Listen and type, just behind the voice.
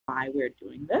why we're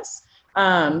doing this.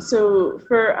 So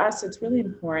for us, it's really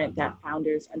important that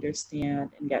founders understand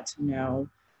and get to know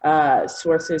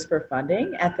sources for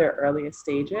funding at their earliest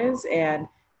stages. And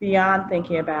beyond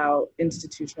thinking about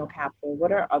institutional capital,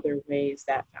 what are other ways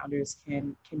that founders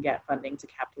can get funding to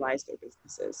capitalize their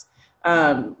businesses?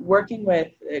 Working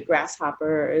with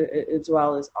Grasshopper as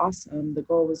well is awesome. The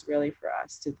goal was really for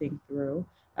us to think through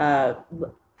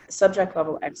subject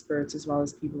level experts as well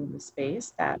as people in the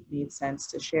space that made sense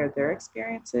to share their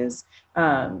experiences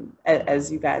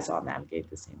as you guys all navigate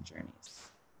the same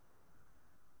journeys.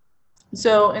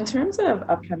 So in terms of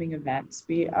upcoming events,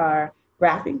 we are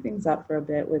wrapping things up for a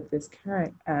bit with this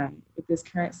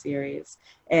current series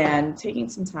and taking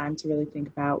some time to really think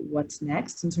about what's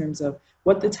next in terms of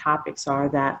what the topics are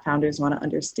that founders want to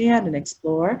understand and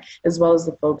explore, as well as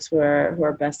the folks who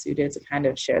are best suited to kind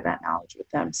of share that knowledge with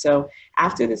them. So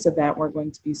after this event, we're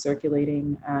going to be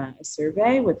circulating a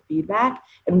survey with feedback,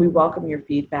 and we welcome your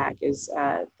feedback.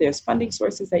 There's funding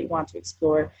sources that you want to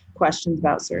explore, questions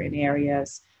about certain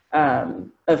areas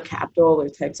of capital or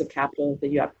types of capital that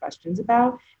you have questions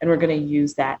about, and we're going to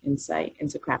use that insight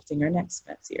into crafting our next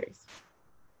event series.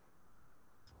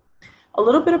 A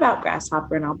little bit about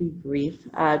Grasshopper, and I'll be brief.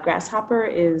 Grasshopper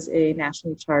is a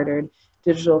nationally chartered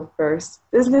digital-first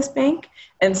business bank,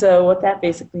 and so what that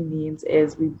basically means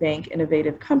is we bank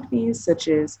innovative companies such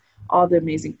as all the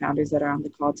amazing founders that are on the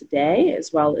call today,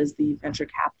 as well as the venture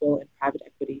capital and private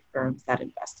equity firms that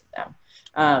invest in them.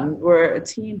 We're a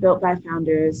team built by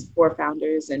founders, for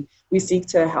founders, and we seek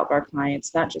to help our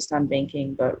clients not just on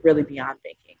banking, but really beyond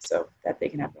banking so that they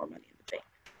can have more money in the bank.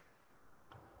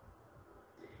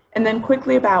 And then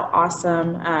quickly about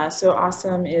Awesome. So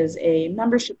Awesome is a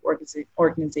membership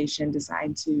organization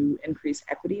designed to increase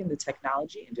equity in the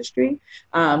technology industry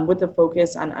with a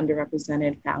focus on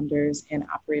underrepresented founders and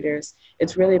operators.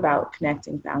 It's really about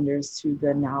connecting founders to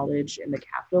the knowledge and the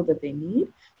capital that they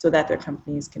need so that their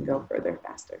companies can go further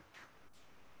faster.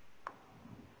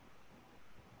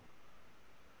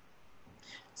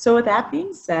 So with that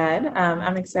being said,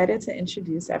 I'm excited to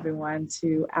introduce everyone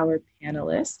to our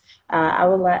panelists. I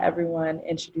will let everyone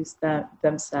introduce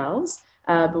themselves,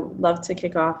 but would love to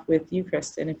kick off with you,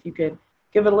 Kristen, if you could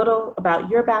give a little about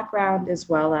your background as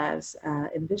well as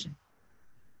Envision.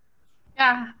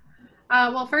 Yeah.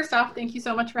 Well, first off, thank you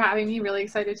so much for having me. Really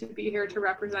excited to be here to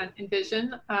represent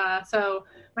Envision. So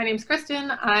my name's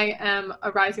Kristen. I am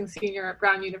a rising senior at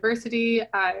Brown University.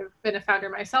 I've been a founder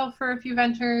myself for a few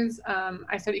ventures.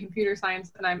 I study computer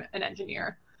science and I'm an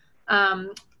engineer.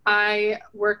 I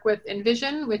work with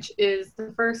Envision, which is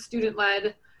the first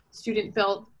student-led,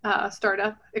 student-built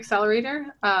startup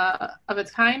accelerator of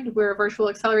its kind. We're a virtual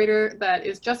accelerator that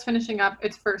is just finishing up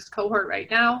its first cohort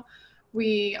right now.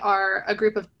 We are a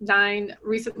group of 9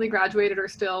 recently graduated or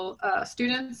still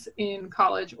students in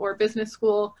college or business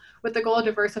school with the goal of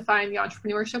diversifying the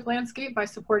entrepreneurship landscape by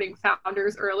supporting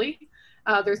founders early.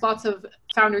 There's lots of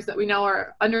founders that we know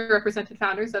are underrepresented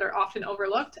founders that are often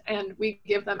overlooked, and we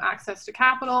give them access to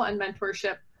capital and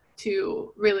mentorship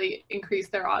to really increase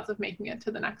their odds of making it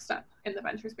to the next step in the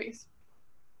venture space.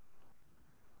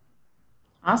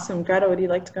 Awesome. Greta, would you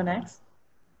like to go next?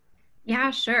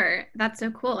 Yeah, sure. That's so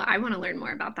cool. I want to learn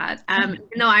more about that. Even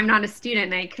though I'm not a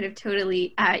student, I could have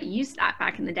totally used that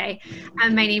back in the day.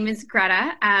 My name is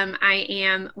Greta. I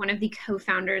am one of the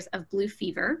co-founders of Blue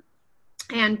Fever.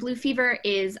 And Blue Fever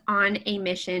is on a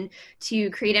mission to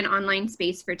create an online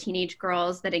space for teenage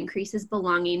girls that increases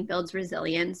belonging, builds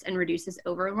resilience, and reduces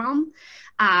overwhelm.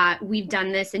 We've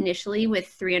done this initially with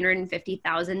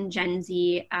 350,000 Gen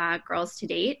Z girls to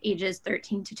date, ages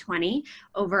 13 to 20,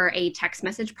 over a text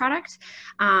message product.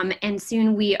 And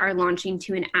soon we are launching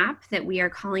to an app that we are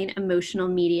calling Emotional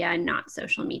Media, Not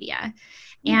Social Media.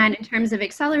 And in terms of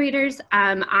accelerators,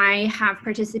 I have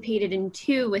participated in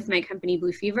 2 with my company,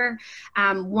 Blue Fever.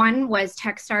 One was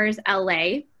Techstars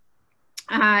LA,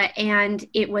 and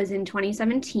it was in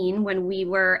 2017 when we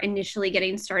were initially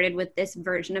getting started with this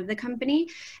version of the company,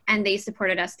 and they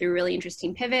supported us through a really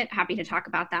interesting pivot. Happy to talk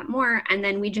about that more. And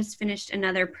then we just finished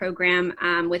another program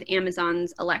with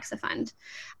Amazon's Alexa Fund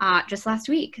just last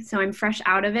week. So I'm fresh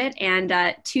out of it,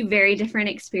 and 2 very different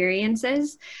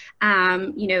experiences,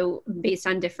 you know, based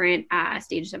on different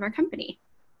stages of our company.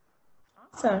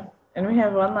 Awesome. And we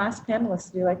have one last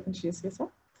panelist. Would you like to introduce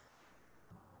yourself?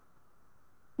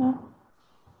 No.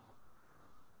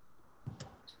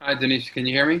 Hi, Denise, can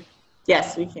you hear me?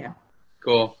 Yes, we can.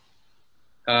 Cool.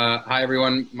 Hi,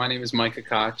 everyone. My name is Micah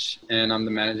Kotch, and I'm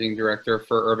the managing director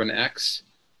for Urban X.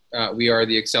 We are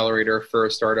the accelerator for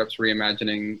startups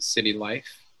reimagining city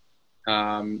life.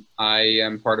 I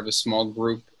am part of a small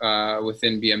group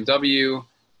within BMW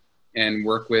and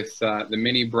work with the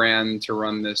Mini brand to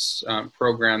run this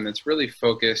program that's really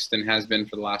focused and has been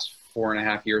for the last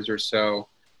 4.5 years or so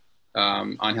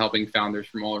on helping founders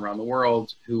from all around the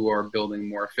world who are building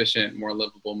more efficient, more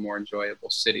livable, more enjoyable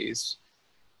cities.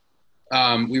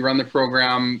 We run the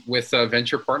program with a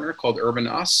venture partner called Urban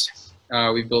Us.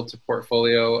 We built a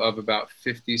portfolio of about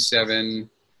 57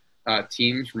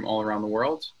 teams from all around the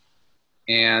world.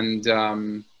 And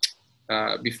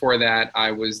before that,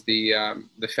 I was the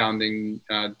founding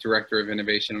director of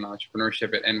innovation and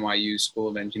entrepreneurship at NYU School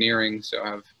of Engineering. So I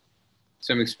have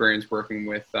some experience working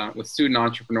with student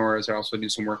entrepreneurs. I also do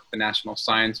some work with the National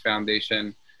Science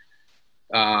Foundation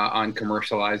on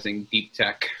commercializing deep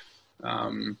tech.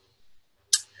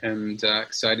 And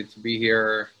excited to be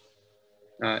here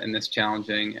in this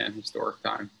challenging and historic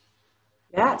time.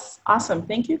 Yes, awesome.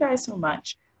 Thank you guys so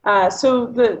much. So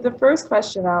the first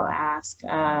question I'll ask,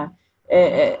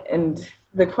 and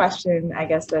the question I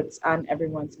guess that's on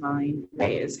everyone's mind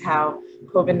today, is how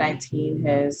COVID-19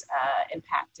 has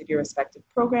impacted your respective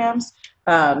programs.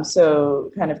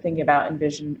 So kind of thinking about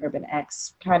Envision, Urban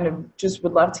X, kind of just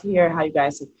would love to hear how you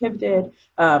guys have pivoted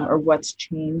or what's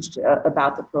changed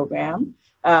about the program.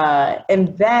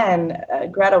 And then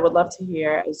Greta, would love to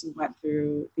hear, as you went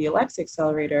through the Alexa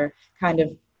Accelerator, kind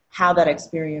of how that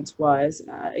experience was,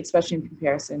 especially in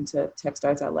comparison to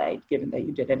Techstars LA, given that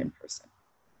you did it in person.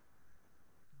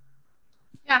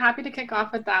 Yeah, happy to kick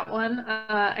off with that one.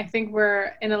 I think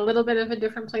we're in a little bit of a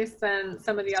different place than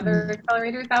some of the other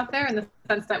accelerators out there, in the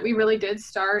sense that we really did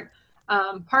start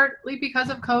partly because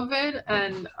of COVID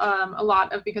and a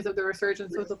lot of because of the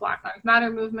resurgence of the Black Lives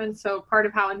Matter movement. So part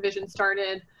of how Envision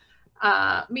started,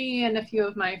 me and a few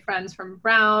of my friends from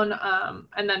Brown,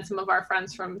 and then some of our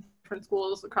friends from different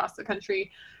schools across the country,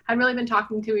 had really been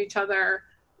talking to each other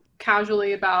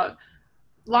casually about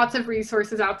lots of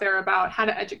resources out there about how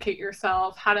to educate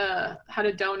yourself, how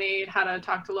to donate, how to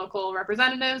talk to local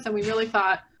representatives. And we really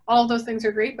thought all of those things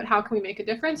are great, but how can we make a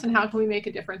difference? And how can we make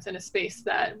a difference in a space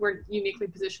that we're uniquely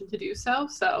positioned to do so?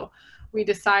 So we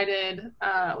decided,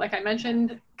 like I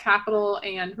mentioned, capital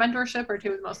and mentorship are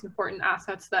two of the most important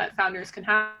assets that founders can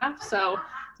have. So at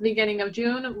the beginning of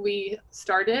June, we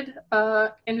started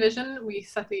Envision. We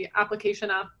set the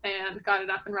application up and got it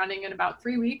up and running in about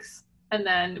 3 weeks. And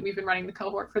then we've been running the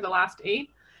cohort for the last 8.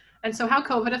 And so how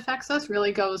COVID affects us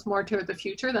really goes more to the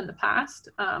future than the past.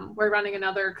 We're running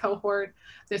another cohort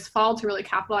this fall to really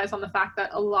capitalize on the fact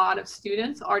that a lot of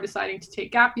students are deciding to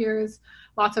take gap years.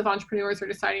 Lots of entrepreneurs are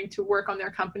deciding to work on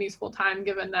their companies full time,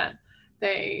 given that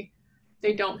they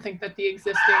don't think that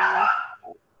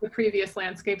the previous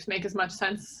landscapes make as much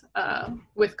sense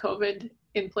with COVID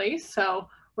in place. So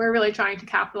we're really trying to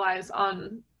capitalize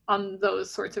on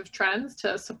those sorts of trends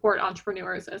to support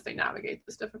entrepreneurs as they navigate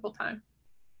this difficult time.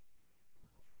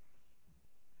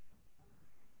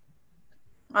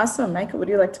 Awesome. Micah, would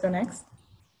you like to go next?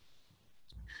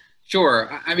 Sure.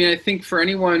 I mean, I think for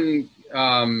anyone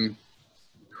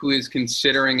who is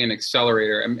considering an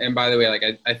accelerator, and by the way, like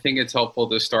I think it's helpful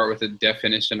to start with a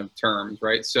definition of terms,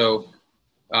 right? So,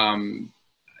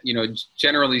 you know,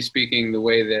 generally speaking, the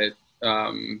way that,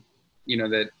 you know,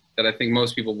 that I think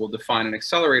most people will define an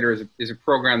accelerator is a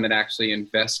program that actually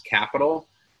invests capital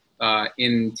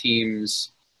in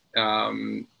teams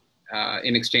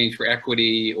in exchange for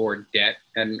equity or debt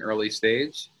at an early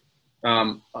stage.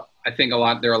 I think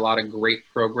there are a lot of great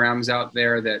programs out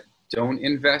there that don't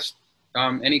invest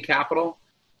any capital,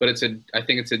 but I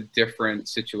think it's a different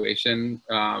situation.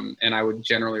 And I would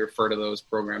generally refer to those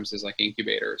programs as like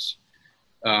incubators.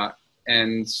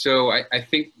 And so I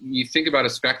think you think about a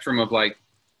spectrum of like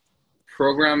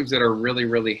programs that are really,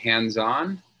 really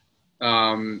hands-on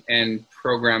and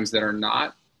programs that are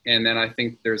not. And then I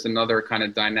think there's another kind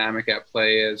of dynamic at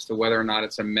play as to whether or not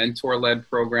it's a mentor-led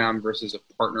program versus a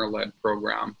partner-led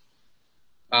program.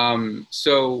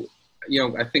 So, you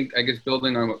know, I guess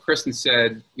building on what Kristen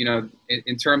said, you know,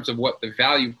 in terms of what the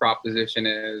value proposition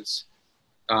is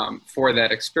for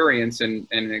that experience and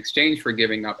in exchange for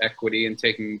giving up equity and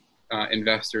taking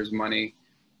investors' money,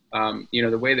 you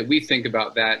know, the way that we think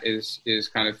about that is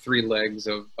kind of 3 legs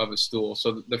of a stool.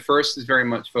 So the first is very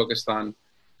much focused on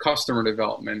customer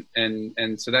development.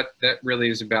 And so that really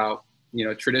is about, you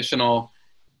know, traditional,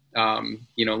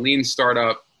 you know, lean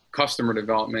startup, customer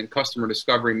development, customer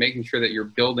discovery, making sure that you're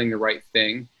building the right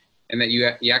thing and that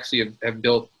you actually have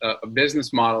built a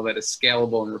business model that is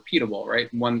scalable and repeatable,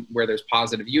 right? One where there's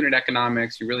positive unit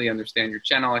economics, you really understand your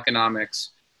channel economics,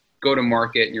 go to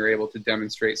market, and you're able to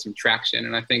demonstrate some traction.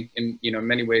 And I think in, you know,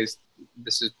 many ways,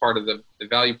 this is part of the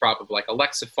value prop of like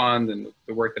Alexa Fund and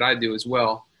the work that I do as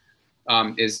well,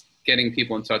 is getting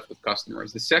people in touch with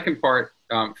customers. The second part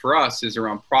for us is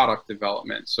around product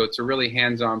development. So it's a really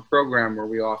hands-on program where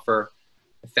we offer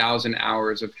 1,000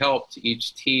 hours of help to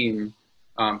each team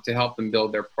to help them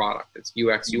build their product. It's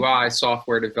UX, UI,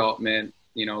 software development,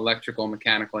 electrical,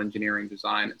 mechanical engineering,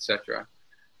 design, etc.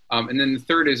 And then the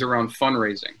third is around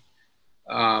fundraising.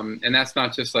 And that's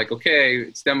not just like, okay,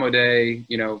 it's demo day,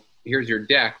 here's your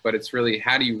deck, but it's really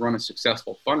how do you run a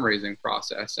successful fundraising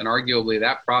process? And arguably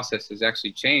that process has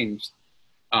actually changed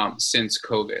since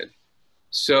COVID.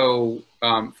 So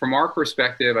from our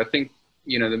perspective, I think,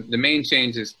 the main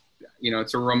change is,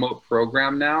 it's a remote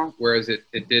program now, whereas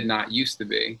it did not used to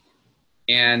be.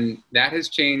 And that has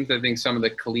changed, I think, some of the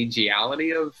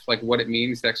collegiality of like what it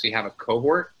means to actually have a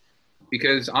cohort,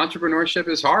 because entrepreneurship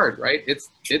is hard, right? It's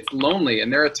lonely,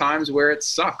 and there are times where it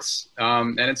sucks,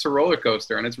 and it's a roller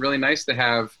coaster, and it's really nice to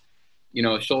have,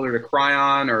 a shoulder to cry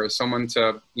on or someone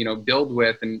to, build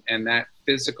with, and that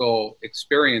physical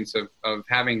experience of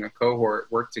having a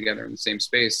cohort work together in the same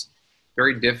space,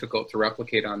 very difficult to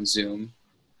replicate on Zoom.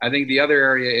 I think the other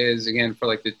area is, again, for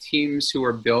like the teams who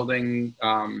are building,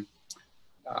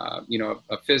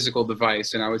 a physical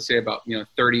device, and I would say about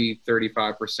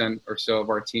 30-35% or so of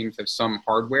our teams have some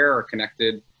hardware or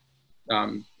connected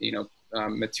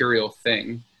material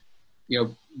thing.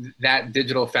 That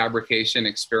digital fabrication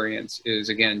experience is,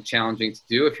 again, challenging to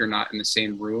do if you're not in the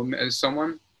same room as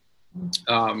someone,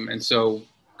 and so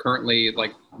currently,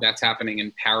 like, that's happening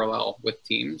in parallel with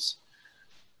teams.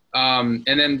 And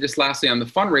then just lastly on the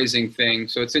fundraising thing,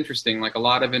 so it's interesting, like a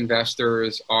lot of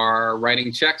investors are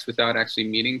writing checks without actually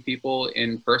meeting people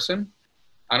in person.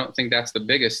 I don't think that's the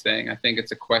biggest thing. I think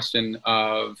it's a question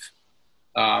of,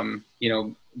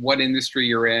 what industry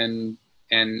you're in,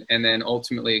 and then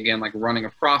ultimately, again, like running a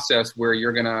process where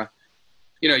you're gonna,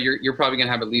 you're probably gonna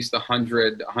have at least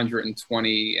 100,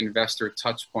 120 investor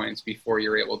touch points before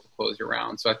you're able to close your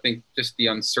round. So I think just the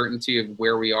uncertainty of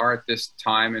where we are at this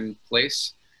time and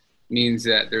place means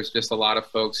that there's just a lot of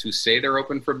folks who say they're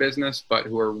open for business, but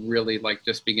who are really like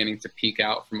just beginning to peek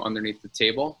out from underneath the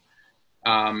table.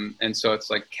 And so it's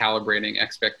like calibrating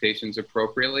expectations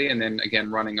appropriately. And then again,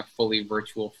 running a fully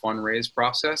virtual fundraise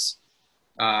process,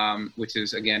 which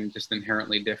is, again, just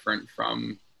inherently different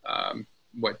from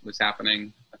what was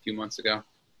happening a few months ago.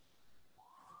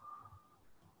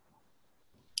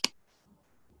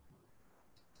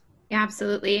 Yeah,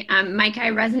 absolutely. Micah,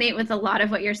 I resonate with a lot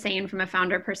of what you're saying from a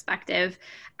founder perspective.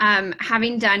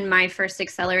 Having done my first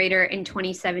accelerator in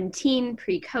 2017,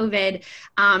 pre-COVID,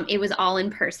 it was all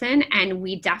in person, and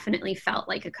we definitely felt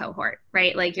like a cohort,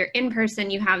 right? Like you're in person,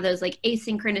 you have those like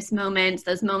asynchronous moments,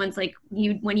 those moments like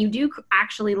when you do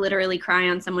actually literally cry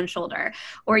on someone's shoulder,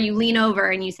 or you lean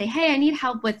over and you say, hey, I need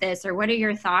help with this, or what are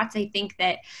your thoughts? I think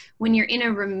that when you're in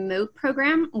a remote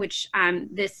program, which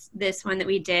this one that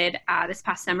we did this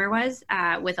past summer was,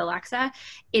 with Alexa,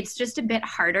 it's just a bit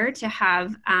harder to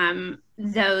have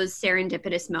those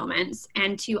serendipitous moments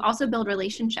and to also build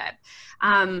relationship.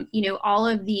 All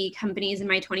of the companies in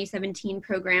my 2017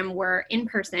 program were in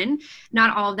person.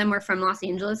 Not all of them were from Los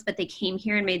Angeles, but they came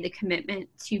here and made the commitment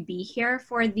to be here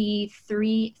for the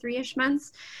three-ish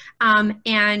months.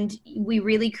 And we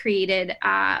really created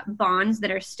bonds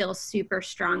that are still super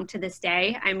strong to this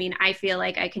day. I mean, I feel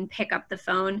like I can pick up the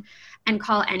phone and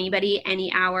call anybody,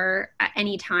 any hour,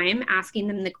 any time, asking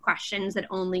them the questions that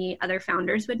only other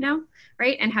founders would know,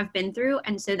 right, and have been through.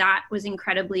 And so that was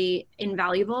incredibly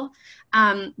invaluable.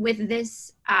 With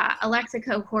this Alexa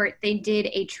cohort, they did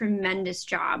a tremendous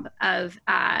job of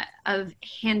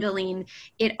handling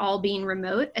it all being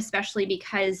remote, especially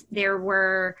because there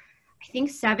were, I think,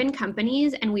 7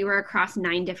 companies, and we were across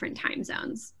 9 different time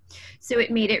zones. So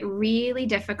it made it really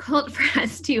difficult for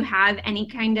us to have any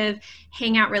kind of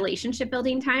hangout relationship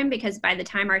building time, because by the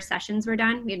time our sessions were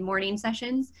done, we had morning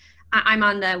sessions. I'm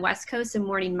on the West Coast, so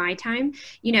morning my time,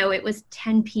 it was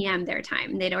 10 p.m. their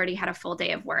time. They'd already had a full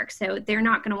day of work. So they're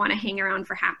not going to want to hang around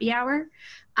for happy hour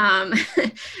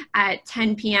at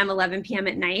 10 p.m., 11 p.m.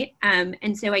 at night.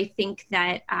 And so I think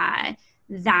that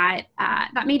that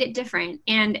made it different.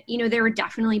 And, there were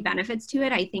definitely benefits to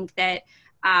it. I think that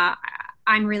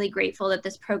I'm really grateful that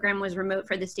this program was remote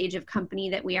for the stage of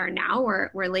company that we are now.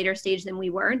 We're later stage than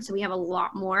we were. And so we have a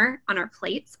lot more on our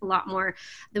plates, a lot more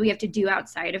that we have to do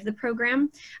outside of the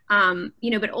program.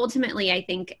 But ultimately, I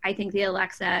think the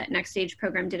Alexa Next Stage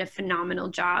program did a phenomenal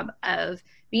job of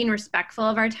being respectful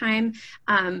of our time,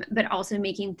 but also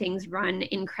making things run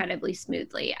incredibly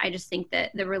smoothly. I just think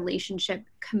that the relationship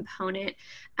component,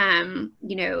 the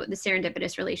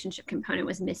serendipitous relationship component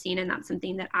was missing. And that's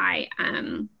something that I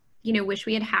wish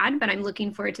we had had, but I'm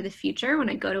looking forward to the future when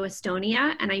I go to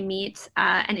Estonia and I meet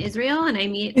and Israel and I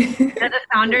meet the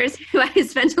founders who I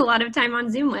spent a lot of time on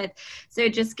Zoom with. So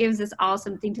it just gives us all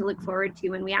something to look forward to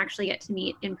when we actually get to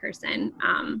meet in person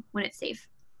when it's safe.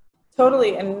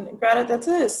 Totally. And Greta, that's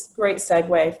a great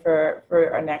segue for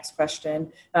our next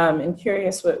question. And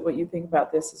curious what you think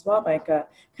about this as well, Micah.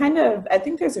 I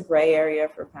think there's a gray area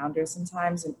for founders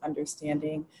sometimes in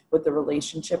understanding what the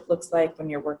relationship looks like when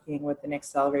you're working with an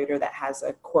accelerator that has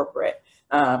a corporate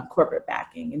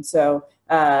backing. And so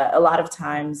a lot of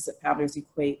times founders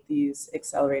equate these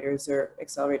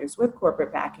accelerators with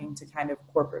corporate backing to kind of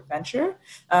corporate venture,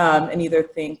 and either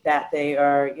think that they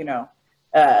are,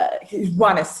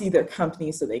 want to see their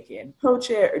company so they can poach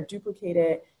it or duplicate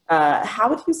it. How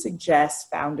would you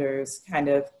suggest founders kind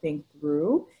of think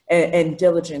through and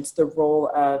diligence the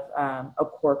role of a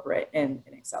corporate in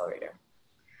an accelerator?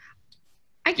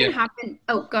 I can hop in.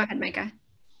 Oh, go ahead, Micah.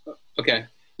 Okay.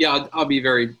 Yeah, I'll be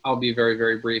very,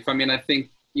 very brief. I mean, I think,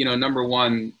 number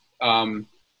one,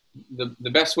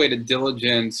 the best way to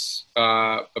diligence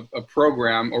a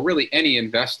program, or really any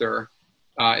investor,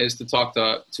 is to talk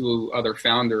to other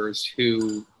founders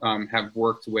who have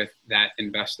worked with that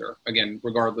investor. Again,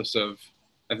 regardless of,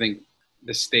 I think,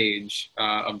 the stage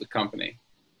of the company.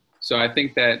 So I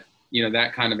think that,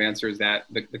 that kind of answers that.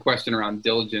 The question around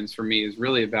diligence for me is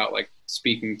really about like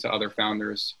speaking to other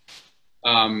founders.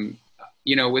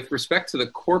 With respect to the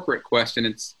corporate question,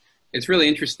 it's really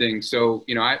interesting. So,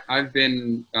 I've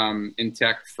been in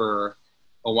tech for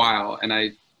a while, and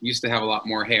I used to have a lot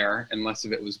more hair and less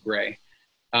of it was gray.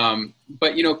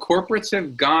 But corporates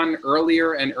have gone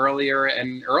earlier and earlier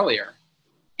and earlier.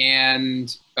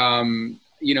 And,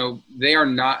 they are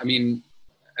not, I mean,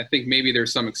 I think maybe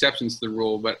there's some exceptions to the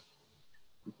rule, but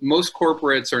most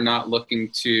corporates are not looking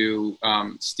to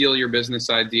steal your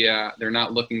business idea. They're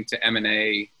not looking to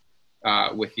M&A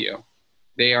with you.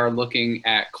 They are looking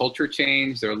at culture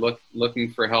change. They're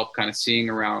looking for help kind of seeing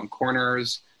around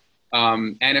corners.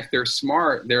 And if they're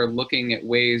smart, they're looking at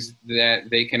ways that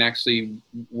they can actually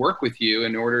work with you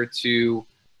in order to,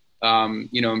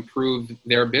 improve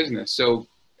their business. So,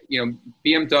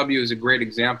 BMW is a great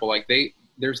example. Like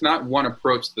there's not one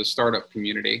approach to the startup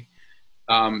community.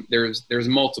 There's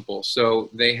multiple. So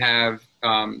they have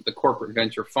the corporate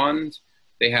venture fund.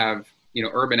 They have,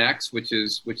 UrbanX, which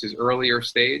is earlier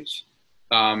stage.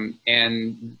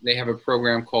 And they have a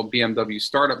program called BMW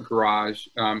Startup Garage,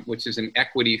 which is an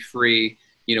equity-free,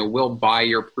 we'll buy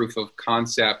your proof of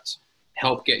concept,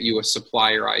 help get you a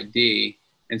supplier ID.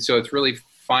 And so it's really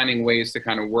finding ways to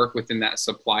kind of work within that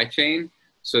supply chain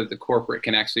so that the corporate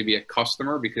can actually be a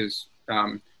customer, because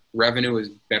revenue is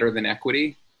better than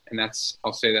equity. And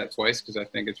I'll say that twice because I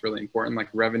think it's really important. Like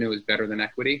revenue is better than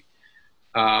equity.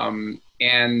 And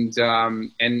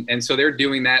so they're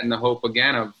doing that in the hope,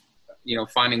 again, of,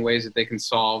 finding ways that they can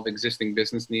solve existing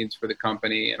business needs for the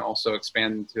company and also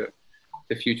expand to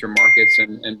future markets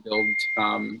and build,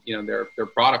 their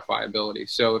product viability.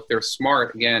 So if they're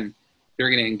smart, again, they're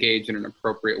going to engage in an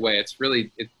appropriate way. It's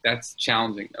really, that's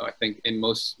challenging though. I think in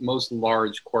most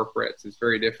large corporates, it's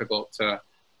very difficult to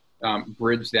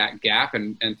bridge that gap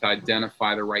and to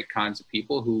identify the right kinds of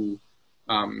people who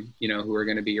are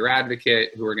going to be your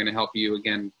advocate, who are going to help you,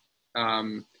 again,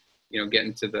 get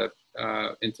into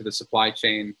the supply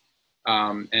chain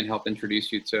and help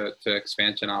introduce you to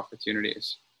expansion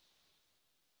opportunities.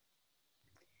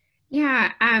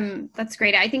 Yeah, that's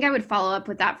great. I think I would follow up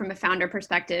with that from a founder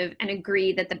perspective and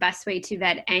agree that the best way to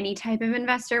vet any type of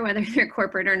investor, whether they're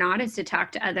corporate or not, is to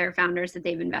talk to other founders that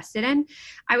they've invested in.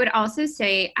 I would also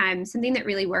say something that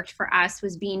really worked for us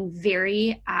was being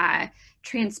very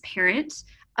transparent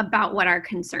about what our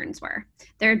concerns were.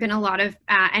 There had been a lot of,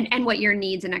 and what your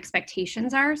needs and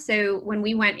expectations are. So when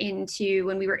we were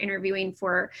interviewing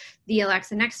for the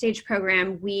Alexa Next Stage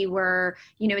program, we were,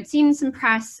 had seen some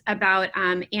press about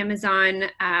Amazon,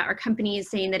 or companies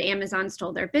saying that Amazon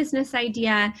stole their business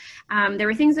idea. There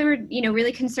were things that were,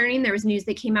 really concerning. There was news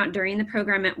that came out during the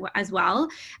program as well.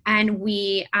 And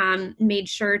we made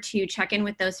sure to check in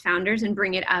with those founders and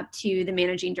bring it up to the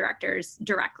managing directors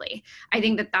directly. I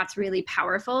think that that's really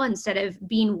powerful. Instead of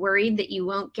being worried that you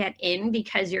won't get in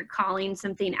because you're calling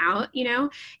something out,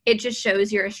 it just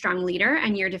shows you're a strong leader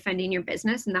and you're defending your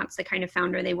business. And that's the kind of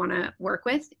founder they want to work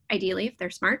with, ideally, if they're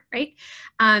smart, right?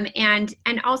 And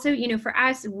also, for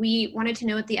us, we wanted to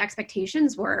know what the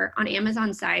expectations were on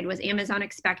Amazon's side. Was Amazon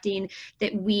expecting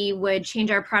that we would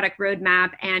change our product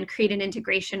roadmap and create an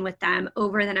integration with them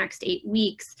over the next 8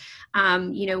 weeks?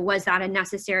 Was that a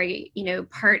necessary,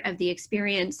 part of the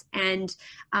experience? And,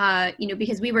 because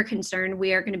because we were concerned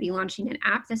we are going to be launching an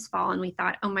app this fall, and we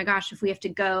thought, oh my gosh, if we have to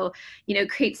go,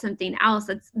 create something else,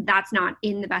 that's not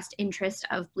in the best interest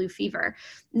of Blue Fever.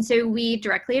 And so we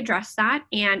directly addressed that,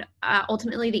 and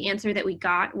ultimately the answer that we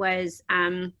got was,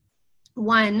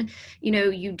 one,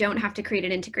 you don't have to create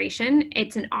an integration.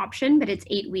 It's an option, but it's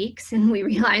 8 weeks. And we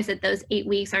realized that those 8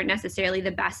 weeks aren't necessarily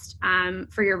the best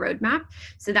for your roadmap.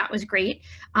 So that was great.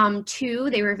 Two,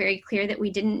 they were very clear that we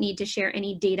didn't need to share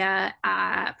any data,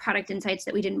 product insights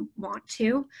that we didn't want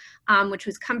to, which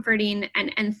was comforting.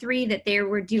 And three, that they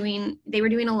were doing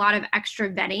a lot of extra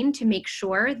vetting to make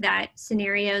sure that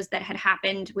scenarios that had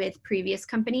happened with previous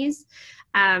companies,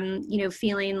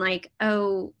 feeling like,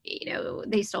 oh,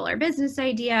 they stole our business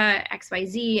idea,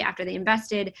 XYZ, after they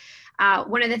invested.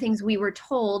 One of the things we were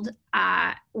told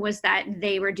was that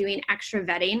they were doing extra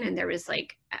vetting, and there was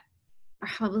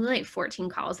probably 14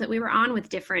 calls that we were on with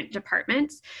different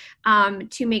departments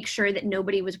to make sure that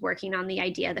nobody was working on the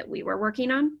idea that we were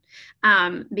working on,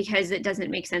 because it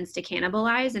doesn't make sense to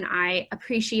cannibalize. And I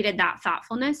appreciated that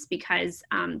thoughtfulness, because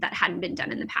that hadn't been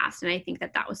done in the past. And I think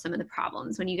that was some of the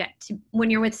problems when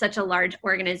you're with such a large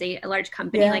organization, a large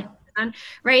company, like Amazon,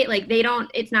 right? Like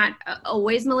it's not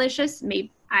always malicious.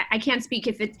 Maybe I can't speak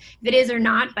if it is or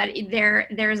not, but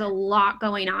there's a lot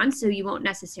going on, so you won't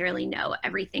necessarily know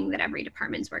everything that every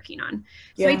department's working on.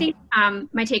 So I think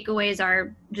my takeaways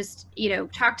are just,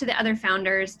 talk to the other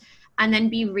founders, and then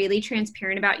be really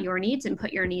transparent about your needs and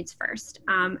put your needs first.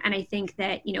 And I think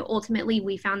that, ultimately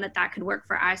we found that could work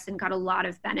for us and got a lot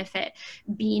of benefit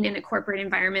being in a corporate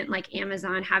environment like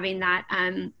Amazon, having that,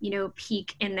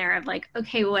 peak in there of like,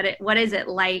 okay, what is it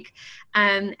like?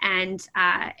 And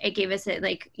it gave us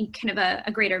kind of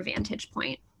a greater vantage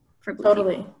point for Blue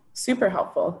Totally. Fever. Super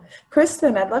helpful.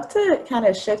 Kristen, I'd love to kind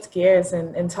of shift gears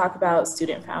and talk about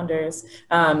student founders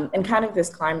and kind of this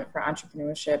climate for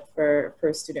entrepreneurship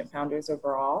for student founders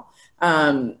overall.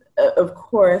 Of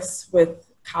course, with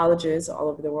colleges all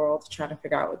over the world trying to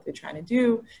figure out what they're trying to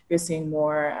do, you're seeing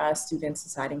more students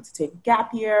deciding to take a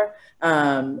gap year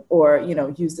or,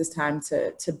 use this time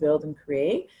to build and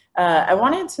create. I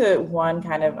wanted to,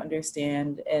 kind of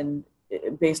understand, and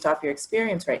based off your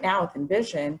experience right now with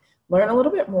Envision, learn a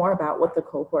little bit more about what the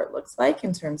cohort looks like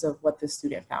in terms of what the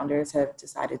student founders have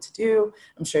decided to do.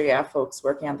 I'm sure you have folks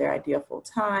working on their idea full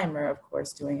time, or of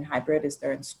course doing hybrid as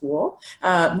they're in school.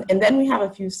 And then we have a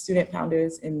few student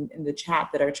founders in the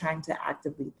chat that are trying to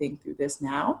actively think through this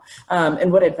now.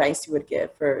 And what advice you would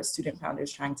give for student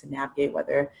founders trying to navigate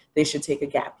whether they should take a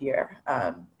gap year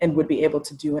and would be able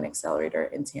to do an accelerator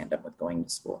in tandem with going to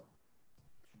school.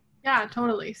 Yeah,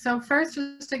 totally. So first,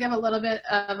 just to give a little bit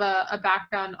of a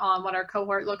background on what our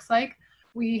cohort looks like,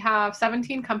 we have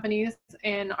 17 companies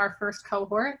in our first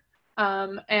cohort.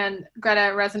 And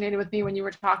Greta resonated with me when you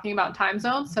were talking about time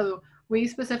zones. So we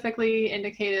specifically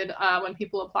indicated when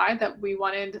people applied that we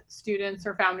wanted students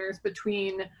or founders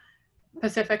between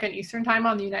Pacific and Eastern time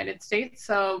on the United States.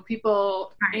 So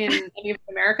people in any of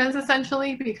the Americas,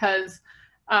 essentially, because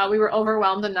we were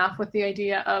overwhelmed enough with the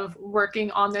idea of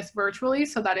working on this virtually.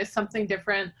 So that is something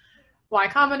different. Y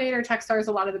Combinator, Techstars,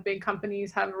 a lot of the big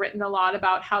companies have written a lot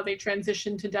about how they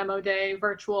transitioned to demo day,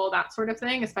 virtual, that sort of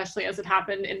thing, especially as it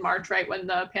happened in March, right when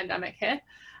the pandemic hit.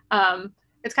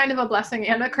 It's kind of a blessing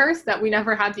and a curse that we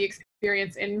never had the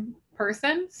experience in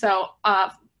person. So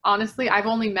honestly, I've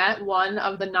only met one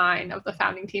of the 9 of the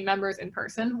founding team members in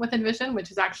person with Envision, which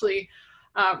is actually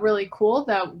really cool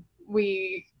that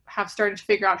we have started to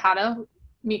figure out how to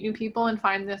meet new people and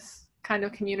find this kind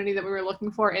of community that we were looking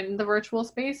for in the virtual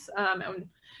space. And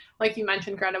like you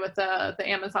mentioned, Greta, with the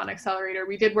Amazon Accelerator,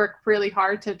 we did work really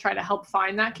hard to try to help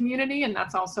find that community. And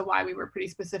that's also why we were pretty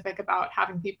specific about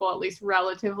having people at least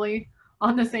relatively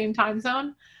on the same time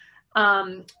zone.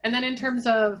 And then in terms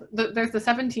of, there's the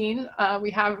 17,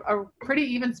 we have a pretty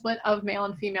even split of male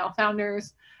and female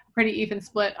founders, a pretty even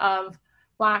split of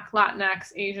Black,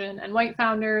 Latinx, Asian, and white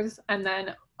founders. And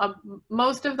then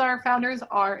most of our founders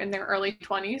are in their early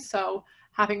 20s, so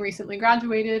having recently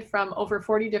graduated from over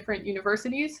 40 different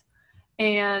universities.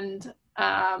 And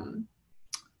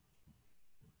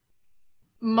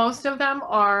most of them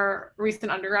are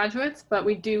recent undergraduates, but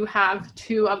we do have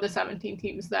 2 of the 17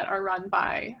 teams that are run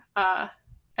by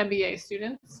MBA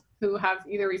students who have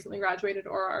either recently graduated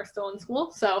or are still in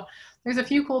school. So there's a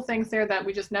few cool things there that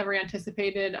we just never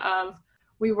anticipated of.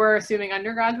 We were assuming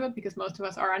undergraduate because most of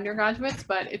us are undergraduates,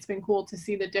 but it's been cool to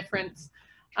see the difference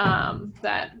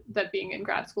that being in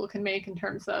grad school can make in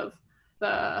terms of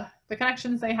the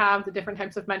connections they have, the different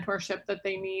types of mentorship that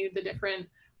they need, the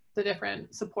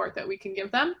different support that we can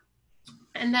give them.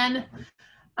 And then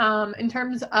in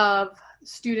terms of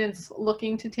students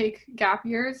looking to take gap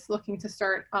years, looking to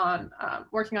start on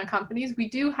working on companies,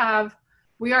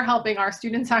 we are helping our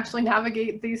students actually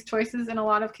navigate these choices in a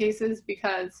lot of cases,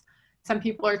 because some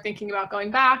people are thinking about going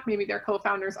back, maybe their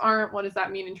co-founders aren't. What does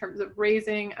that mean in terms of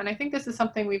raising? And I think this is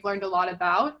something we've learned a lot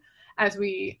about as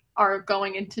we are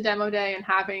going into demo day and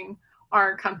having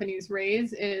our companies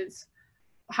raise, is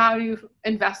how do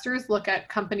investors look at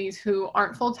companies who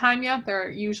aren't full-time yet? They're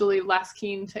usually less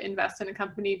keen to invest in a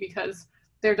company because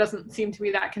there doesn't seem to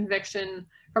be that conviction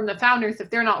from the founders. If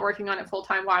they're not working on it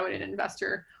full-time, why would an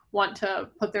investor want to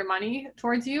put their money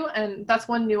towards you? And that's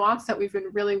one nuance that we've been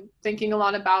really thinking a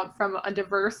lot about from a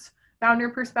diverse founder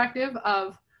perspective,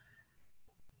 of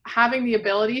having the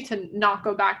ability to not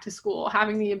go back to school,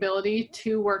 having the ability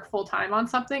to work full-time on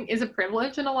something is a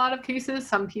privilege in a lot of cases.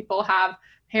 Some people have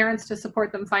parents to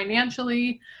support them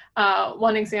financially.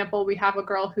 One example, we have a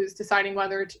girl who's deciding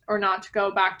whether or not to go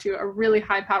back to a really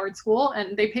high-powered school,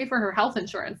 and they pay for her health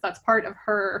insurance. That's part of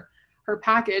her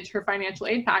package, her financial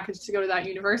aid package, to go to that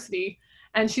university.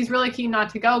 And she's really keen not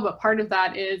to go, but part of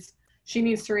that is she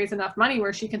needs to raise enough money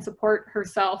where she can support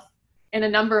herself in a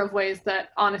number of ways that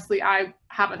honestly I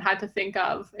haven't had to think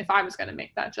of if I was going to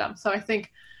make that jump. So I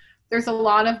think there's a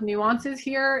lot of nuances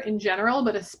here in general,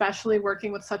 but especially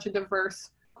working with such a diverse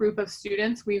group of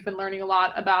students, we've been learning a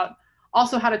lot about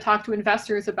also how to talk to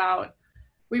investors about,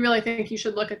 we really think you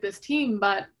should look at this team,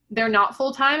 but they're not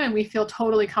full-time, and we feel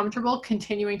totally comfortable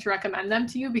continuing to recommend them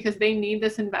to you because they need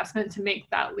this investment to make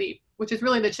that leap, which is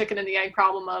really the chicken and the egg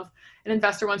problem of an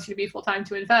investor wants you to be full-time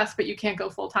to invest, but you can't go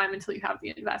full-time until you have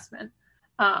the investment.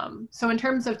 So in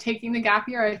terms of taking the gap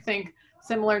year, I think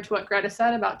similar to what Greta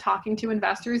said about talking to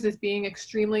investors is being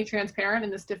extremely transparent in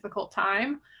this difficult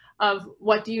time of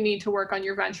what do you need to work on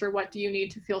your venture, what do you need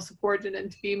to feel supported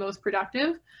and to be most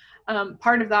productive.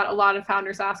 Part of that, a lot of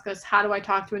founders ask us, how do I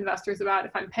talk to investors about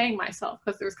if I'm paying myself?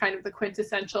 Because there's kind of the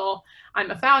quintessential,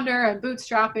 I'm a founder, I'm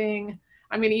bootstrapping,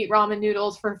 I'm going to eat ramen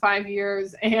noodles for 5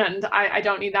 years, and I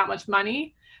don't need that much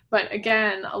money. But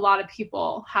again, a lot of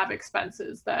people have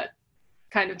expenses that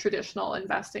kind of traditional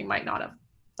investing might not have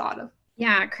thought of.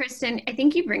 Yeah, Kristen, I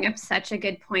think you bring up such a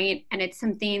good point, and it's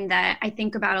something that I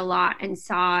think about a lot and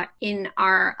saw in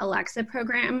our Alexa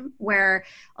program, where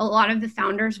a lot of the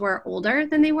founders were older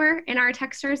than they were in our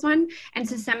Techstars one. And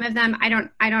so some of them, I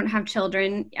don't have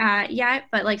children yet,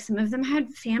 but like some of them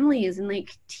had families and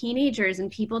like teenagers and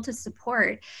people to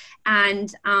support.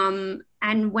 And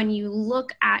when you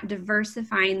look at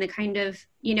diversifying the kind of,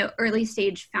 early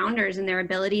stage founders and their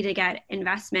ability to get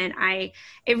investment,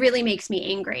 it really makes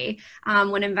me angry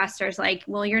when investors like,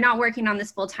 well, you're not working on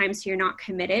this full time, so you're not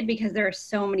committed, because there are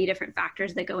so many different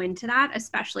factors that go into that,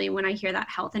 especially when I hear that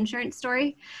health insurance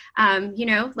story.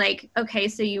 Like, okay,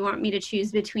 so you want me to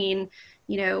choose between,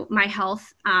 my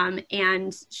health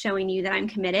and showing you that I'm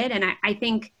committed. And I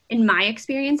think in my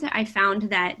experience, I found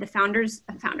that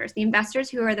the investors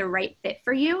who are the right fit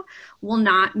for you will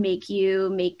not make you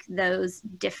make those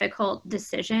difficult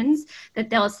decisions, that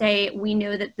they'll say, we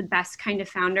know that the best kind of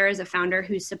founder is a founder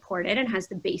who's supported and has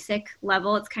the basic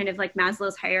level. It's kind of like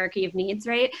Maslow's hierarchy of needs,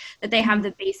 right? That they have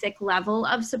the basic level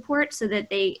of support so that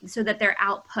their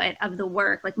output of the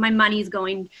work, like my money's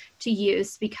going to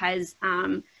use because,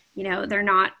 they're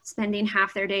not spending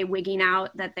half their day wigging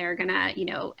out that they're gonna,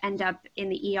 end up in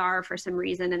the ER for some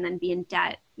reason and then be in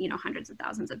debt, hundreds of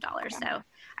thousands of dollars. So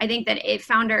I think that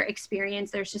founder experience,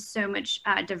 there's just so much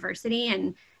diversity,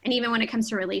 and even when it comes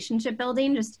to relationship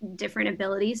building, just different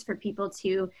abilities for people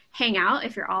to hang out.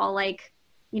 If you're all like,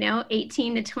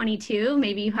 18 to 22,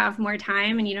 maybe you have more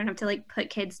time and you don't have to like put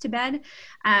kids to bed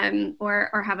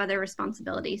or have other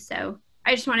responsibilities. So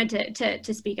I just wanted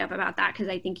to speak up about that, because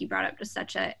I think you brought up just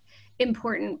such a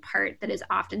important part that is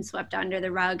often swept under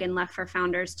the rug and left for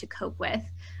founders to cope with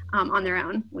on their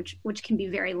own, which can be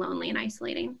very lonely and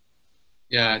isolating.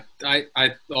 Yeah,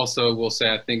 I also will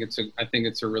say I think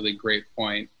it's a really great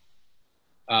point.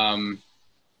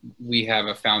 We have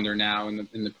a founder now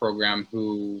in the program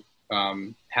who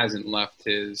hasn't left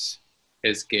his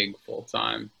gig full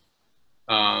time,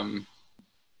 and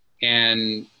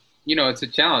it's a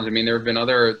challenge. I mean, there have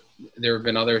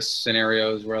been other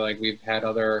scenarios where like we've had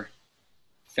other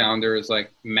founders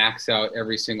like max out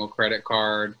every single credit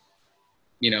card,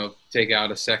 take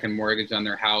out a second mortgage on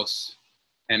their house,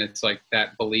 and it's like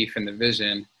that belief in the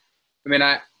vision. I mean,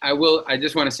 I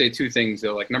just want to say two things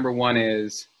though. Like, number one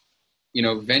is,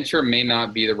 venture may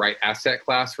not be the right asset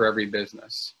class for every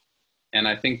business. And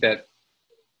I think that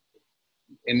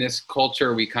in this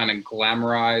culture, we kind of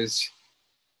glamorize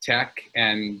tech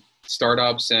and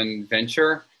startups and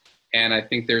venture. And I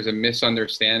think there's a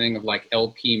misunderstanding of like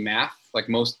LP math like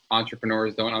most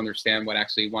entrepreneurs don't understand what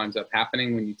actually winds up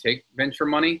happening when you take venture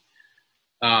money,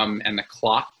 and the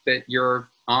clock that you're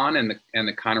on, and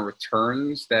the kind of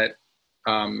returns that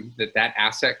that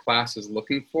asset class is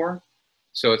looking for.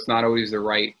 So it's not always the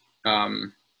right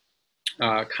kind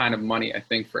of money, I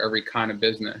think, for every kind of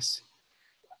business.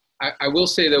 I will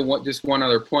say that just one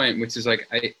other point, which is like,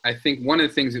 I think one of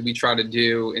the things that we try to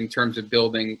do in terms of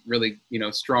building really,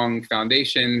 strong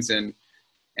foundations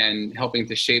and helping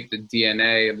to shape the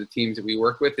DNA of the teams that we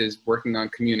work with is working on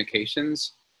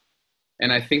communications.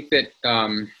 And I think that,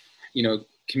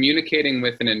 communicating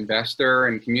with an investor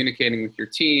and communicating with your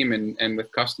team and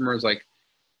with customers, like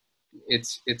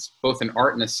it's both an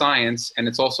art and a science, and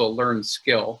it's also a learned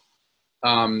skill.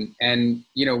 And,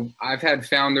 I've had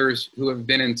founders who have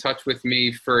been in touch with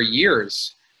me for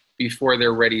years before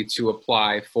they're ready to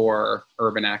apply for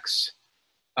UrbanX.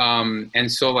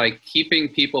 And so like keeping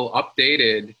people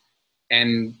updated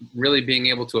and really being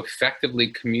able to effectively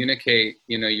communicate,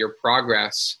 your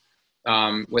progress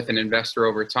with an investor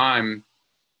over time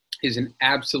is an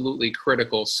absolutely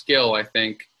critical skill, I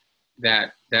think,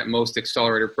 that most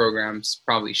accelerator programs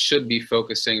probably should be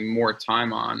focusing more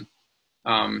time on.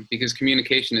 Because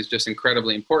communication is just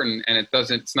incredibly important, and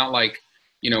it's not like,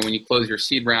 when you close your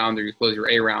seed round or you close your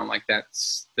A round, like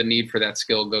that's the need for that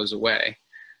skill goes away.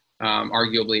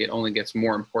 Arguably, it only gets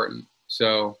more important.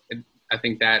 So I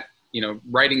think that,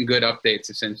 writing good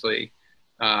updates essentially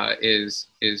is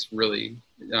really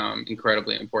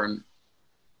incredibly important.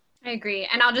 I agree.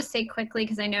 And I'll just say quickly,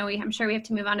 because I know I'm sure we have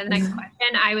to move on to the next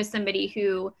question. I was somebody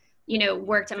who,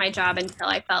 worked at my job until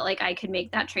I felt like I could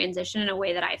make that transition in a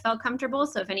way that I felt comfortable.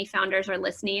 So if any founders are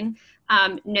listening,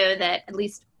 know that at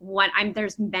least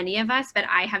there's many of us, but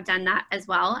I have done that as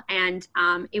well. And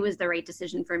it was the right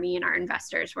decision for me, and our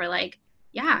investors were like,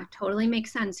 yeah, totally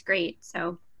makes sense. Great.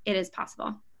 So it is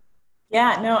possible.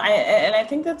 Yeah, no, I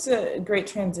think that's a great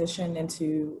transition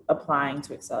into applying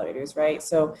to accelerators, right?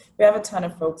 So we have a ton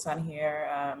of folks on here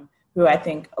who I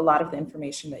think a lot of the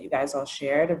information that you guys all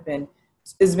shared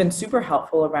has been super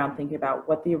helpful around thinking about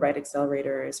what the right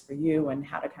accelerator is for you and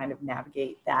how to kind of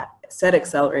navigate that said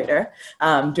accelerator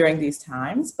during these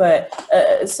times. But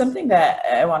something that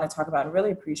I want to talk about, and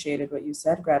really appreciated what you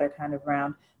said, Greta, kind of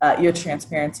around your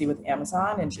transparency with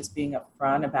Amazon and just being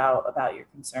upfront about your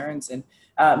concerns. And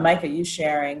Micah, you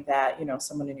sharing that,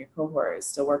 someone in your cohort is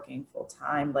still working full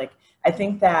time. Like, I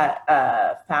think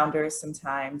that founders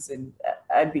sometimes, and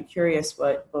I'd be curious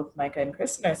what both Micah and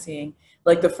Kristen are seeing,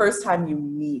 like the first time you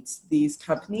meet these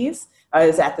companies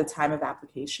is at the time of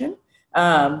application.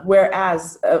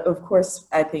 Whereas, of course,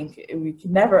 I think we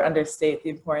can never understate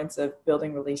the importance of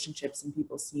building relationships and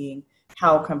people seeing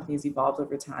how companies evolved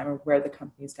over time or where the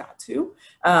companies got to.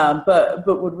 But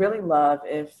would really love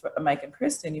if Mike and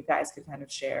Kristen, you guys could kind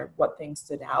of share what things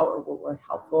stood out or what were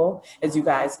helpful as you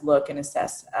guys look and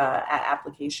assess at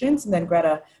applications. And then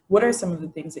Greta, what are some of the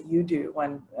things that you do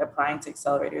when applying to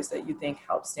accelerators that you think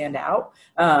help stand out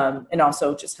and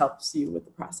also just helps you with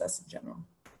the process in general?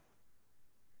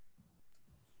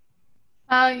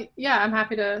 Yeah, I'm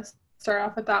happy to start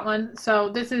off with that one. So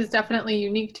this is definitely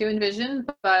unique to Envision,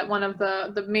 but one of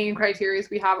the main criteria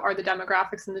we have are the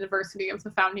demographics and the diversity of the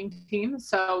founding team.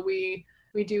 So we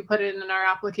do put it in our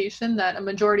application that a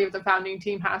majority of the founding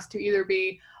team has to either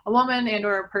be a woman and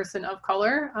or a person of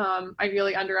color,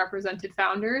 ideally underrepresented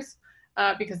founders,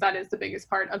 because that is the biggest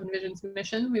part of Envision's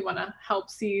mission. We want to help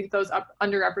see those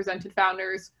underrepresented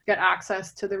founders get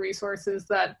access to the resources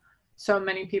that so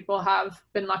many people have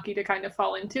been lucky to kind of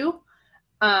fall into.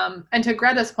 And to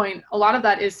Greta's point, a lot of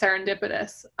that is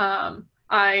serendipitous.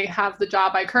 I have the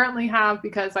job I currently have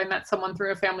because I met someone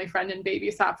through a family friend and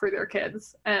babysat for their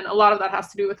kids. And a lot of that has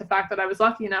to do with the fact that I was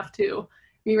lucky enough to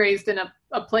be raised in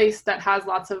a place that has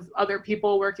lots of other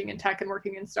people working in tech and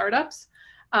working in startups.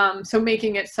 So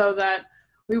making it so that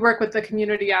we work with the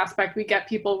community aspect. We get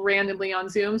people randomly on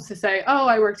Zooms to say, oh,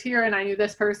 I worked here and I knew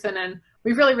this person. And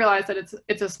we've really realized that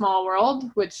it's a small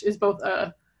world, which is both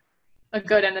a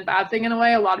good and a bad thing in a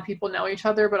way. A lot of people know each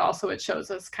other, but also it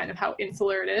shows us kind of how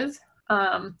insular it is.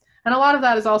 And a lot of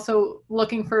that is also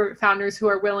looking for founders who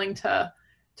are willing to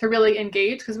really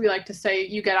engage, because we like to say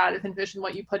you get out of Envision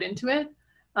what you put into it.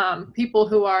 People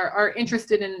who are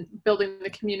interested in building the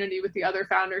community with the other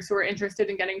founders, who are interested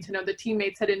in getting to know the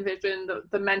teammates at Envision,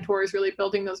 the mentors, really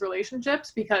building those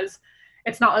relationships, because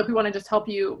it's not like we want to just help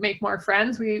you make more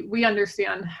friends. We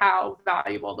understand how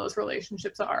valuable those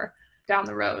relationships are down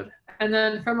the road. And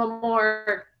then from a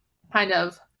more kind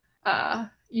of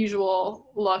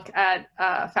usual look at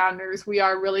founders, we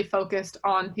are really focused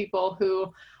on people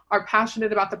who are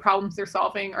passionate about the problems they're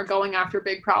solving, are going after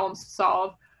big problems to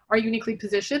solve, are uniquely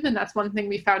positioned. And that's one thing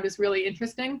we found is really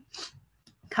interesting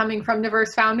coming from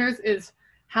diverse founders, is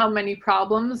how many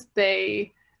problems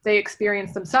they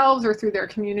experience themselves or through their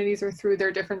communities or through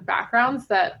their different backgrounds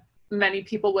that many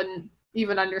people wouldn't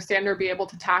even understand or be able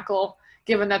to tackle,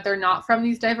 given that they're not from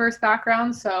these diverse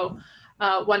backgrounds. So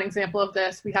one example of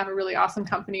this, we have a really awesome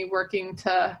company working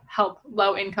to help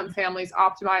low-income families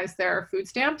optimize their food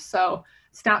stamps. So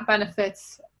SNAP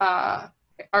benefits are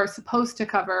supposed to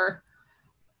cover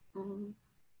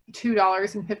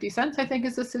 $2.50, I think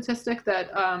is the statistic that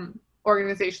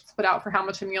organizations put out for how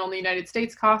much a meal in the United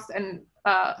States costs, and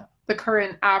the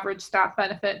current average SNAP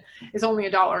benefit is only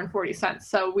 $1.40.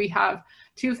 So we have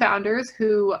two founders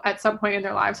who at some point in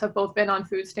their lives have both been on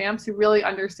food stamps, who really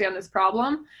understand this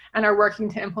problem and are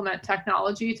working to implement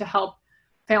technology to help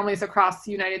families across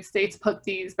the United States put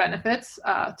these benefits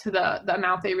to the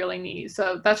amount they really need.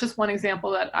 So that's just one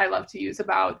example that I love to use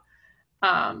about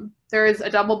there is a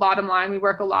double bottom line. We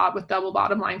work a lot with double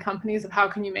bottom line companies of how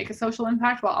can you make a social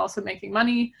impact while also making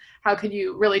money? How can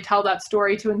you really tell that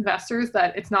story to investors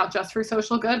that it's not just for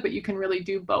social good, but you can really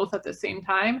do both at the same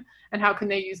time? And how can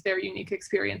they use their unique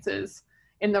experiences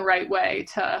in the right way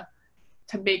to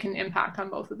make an impact on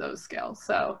both of those scales?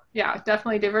 So yeah,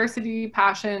 definitely diversity,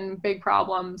 passion, big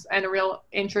problems, and a real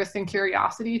interest and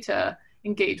curiosity to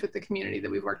engage with the community that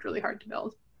we've worked really hard to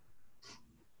build.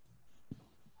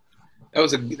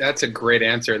 That's a great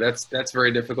answer. That's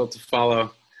very difficult to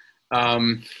follow.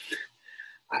 I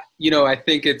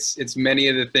think it's many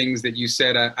of the things that you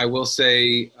said. I will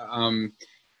say,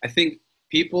 I think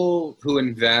people who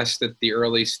invest at the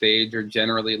early stage are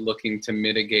generally looking to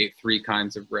mitigate three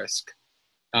kinds of risk.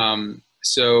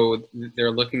 So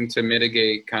they're looking to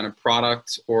mitigate kind of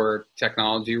product or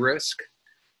technology risk.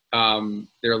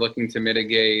 They're looking to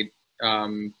mitigate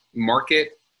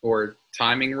market or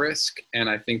timing risk, and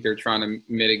I think they're trying to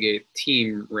mitigate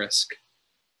team risk.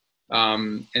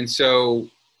 And so,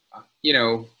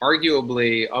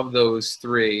 arguably of those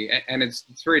three, and it's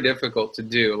very difficult to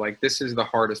do, like this is the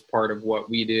hardest part of what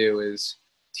we do is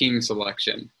team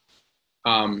selection,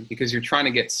 because you're trying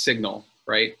to get signal,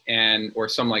 right? Or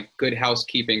some like good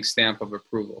housekeeping stamp of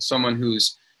approval, someone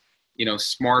who's,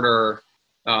 smarter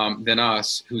than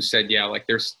us, who said, yeah, like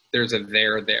there's a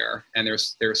there, and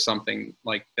there's something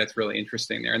like that's really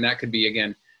interesting there. And that could be,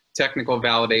 again, technical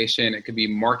validation. It could be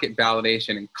market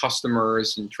validation and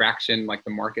customers and traction, like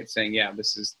the market saying, yeah,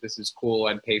 this is cool,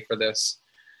 I'd pay for this.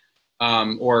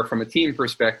 Or from a team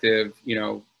perspective,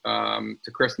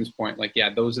 to Kristen's point, like,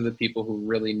 yeah, those are the people who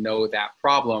really know that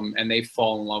problem and they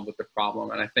fall in love with the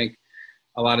problem. And I think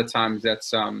a lot of times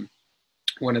that's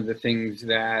one of the things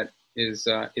that is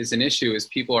an issue, is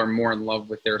people are more in love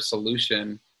with their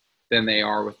solution than they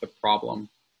are with the problem.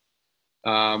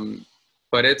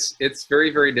 But it's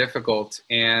very, very difficult.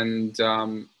 And,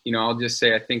 I'll just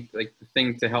say, I think like the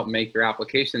thing to help make your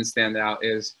application stand out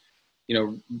is,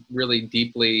 really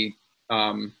deeply,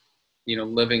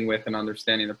 living with and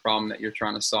understanding the problem that you're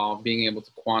trying to solve, being able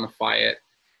to quantify it.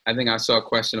 I think I saw a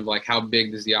question of like, how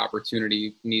big does the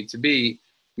opportunity need to be?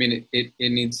 I mean, it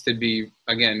needs to be,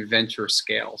 again, venture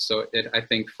scale. So I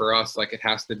think for us, like it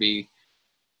has to be,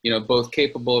 both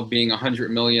capable of being $100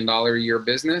 million a year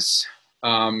business,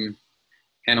 and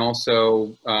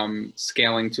also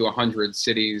scaling to 100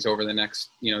 cities over the next,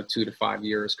 2 to 5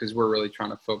 years, because we're really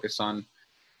trying to focus on,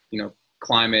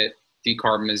 climate,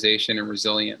 decarbonization, and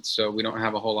resilience. So we don't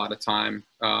have a whole lot of time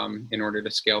in order to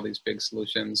scale these big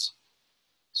solutions.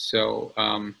 So,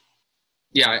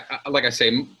 yeah, like I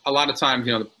say, a lot of times,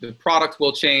 the product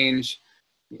will change,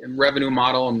 revenue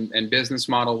model and business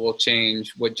model will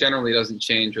change. What generally doesn't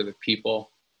change are the people.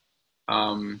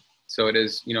 So it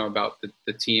is, about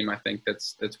the team, I think,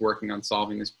 that's working on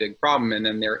solving this big problem. And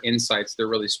then their insights, they're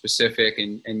really specific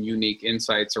and unique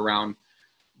insights around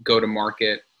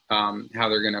go-to-market, how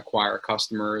they're going to acquire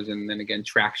customers, and then again,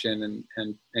 traction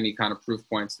and any kind of proof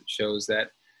points that shows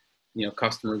that,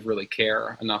 customers really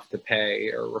care enough to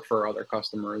pay or refer other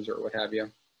customers or what have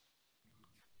you.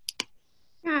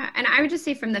 Yeah, and I would just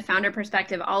say from the founder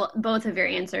perspective, both of your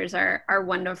answers are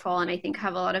wonderful, and I think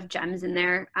have a lot of gems in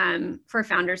there for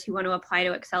founders who want to apply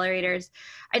to accelerators.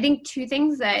 I think two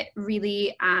things that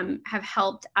really have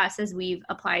helped us as we've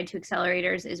applied to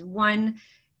accelerators is, one,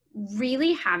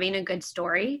 really having a good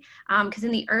story, because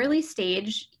in the early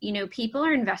stage, people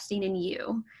are investing in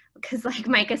you. because like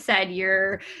Micah said,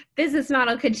 your business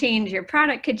model could change, your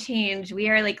product could change. We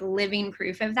are like living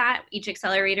proof of that. Each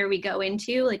accelerator we go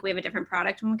into, like we have a different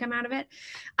product when we come out of it.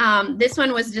 This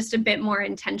one was just a bit more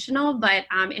intentional, but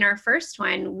in our first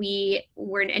one, we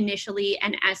were initially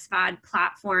an SVOD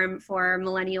platform for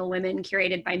millennial women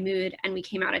curated by Mood, and we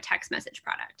came out a text message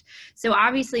product. So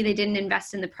obviously they didn't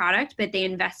invest in the product, but they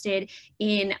invested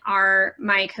in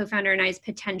my co-founder and I's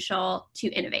potential to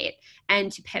innovate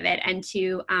and to pivot and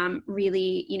to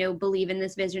really, believe in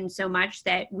this vision so much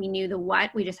that we knew the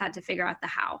what, we just had to figure out the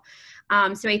how.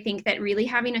 So I think that really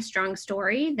having a strong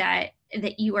story that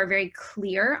you are very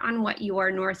clear on what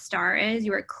your North Star is,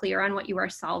 you are clear on what you are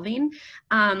solving.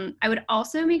 I would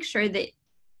also make sure that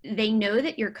they know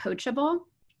that you're coachable.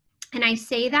 And I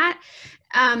say that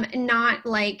not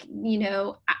like,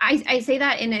 I say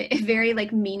that in a very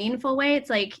like meaningful way. It's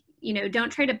like,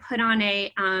 don't try to put on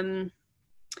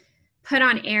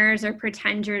airs or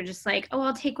pretend you're just like, oh,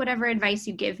 I'll take whatever advice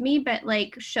you give me, but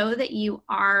like show that you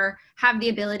have the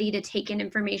ability to take in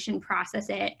information, process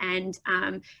it, and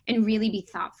really be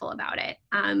thoughtful about it.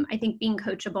 I think being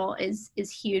coachable is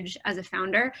huge as a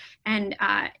founder, and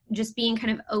just being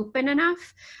kind of open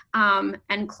enough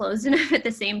and closed enough at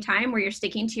the same time, where you're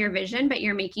sticking to your vision, but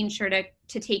you're making sure to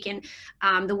take in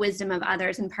the wisdom of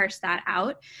others and parse that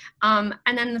out. And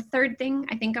then the third thing,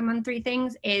 I think I'm on 3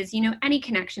 things, is, any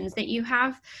connections that you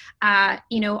have,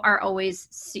 are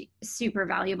always super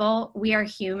valuable. We are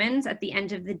humans at the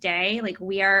end of the day. Like,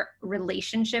 we are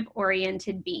relationship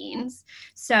oriented beings.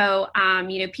 So,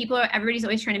 everybody's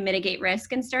always trying to mitigate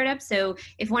risk in startups. So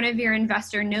if one of your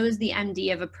investor knows the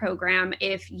MD of a program,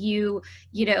 if you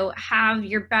have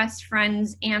your best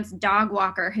friend's aunt's dog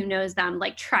walker who knows them,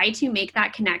 like, try to make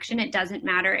that connection. It doesn't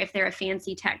matter if they're a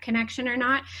fancy tech connection or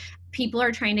not. People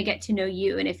are trying to get to know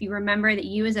you, and if you remember that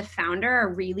you as a founder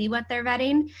are really what they're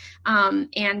vetting,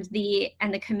 and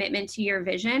the commitment to your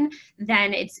vision,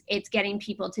 then it's getting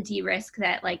people to de-risk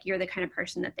that, like, you're the kind of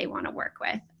person that they want to work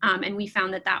with. And we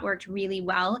found that worked really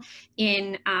well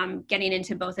in getting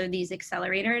into both of these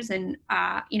accelerators. And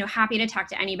happy to talk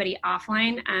to anybody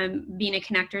offline. Being a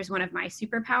connector is one of my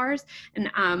superpowers, and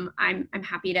I'm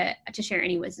happy to share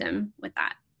any wisdom with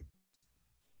that.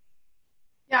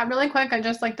 Yeah, really quick, I'd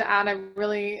just like to add, I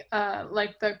really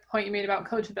like the point you made about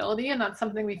coachability, and that's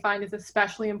something we find is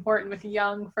especially important with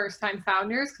young first-time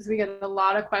founders, because we get a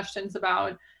lot of questions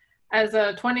about, as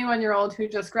a 21-year-old who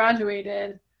just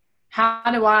graduated, how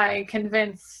do I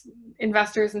convince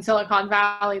investors in Silicon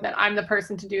Valley that I'm the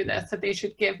person to do this, that they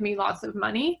should give me lots of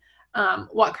money?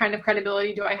 What kind of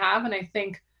credibility do I have? And I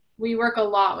think we work a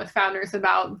lot with founders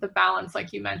about the balance,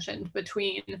 like you mentioned,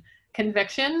 between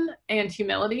conviction and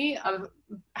humility, of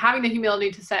having the humility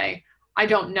to say, I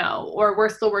don't know, or we're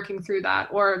still working through that,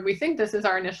 or we think this is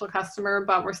our initial customer,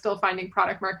 but we're still finding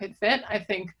product market fit. I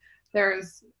think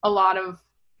there's a lot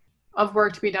of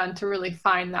work to be done to really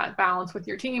find that balance with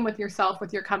your team, with yourself,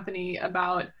 with your company,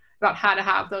 about how to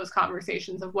have those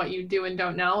conversations of what you do and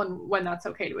don't know, and when that's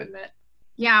okay to admit.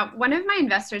 Yeah, one of my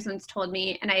investors once told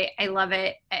me, and I love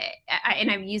it,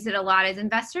 and I've used it a lot, is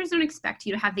investors don't expect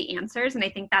you to have the answers. And I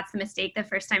think that's the mistake that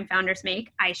first-time founders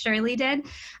make. I surely did,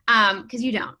 because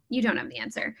you don't have the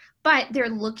answer. But they're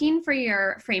looking for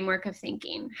your framework of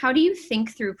thinking. How do you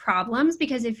think through problems?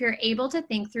 Because if you're able to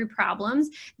think through problems,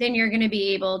 then you're going to be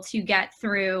able to get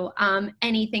through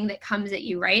anything that comes at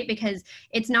you, right? Because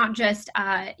it's not just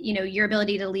your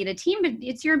ability to lead a team, but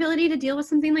it's your ability to deal with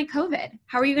something like COVID.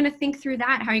 How are you going to think through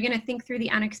that? How are you going to think through the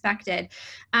unexpected?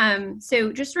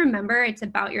 So just remember, it's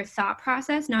about your thought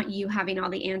process, not you having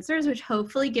all the answers, which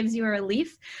hopefully gives you a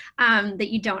relief that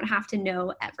you don't have to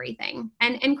know everything.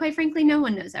 And quite frankly, no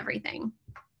one knows everything.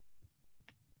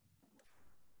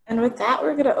 And with that,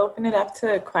 we're going to open it up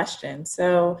to questions.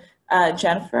 So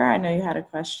Jennifer, I know you had a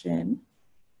question.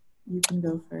 You can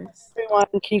go first. Everyone,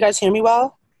 can you guys hear me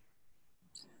well?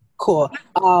 Cool.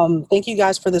 Thank you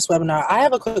guys for this webinar. I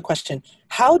have a quick question.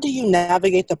 How do you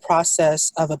navigate the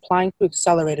process of applying to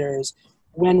accelerators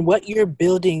when what you're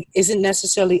building isn't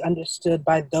necessarily understood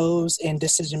by those in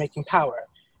decision-making power?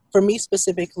 For me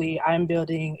specifically, I'm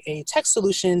building a tech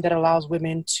solution that allows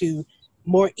women to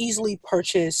more easily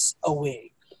purchase a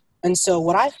wig. And so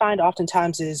what I find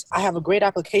oftentimes is I have a great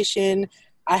application,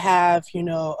 I have,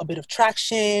 a bit of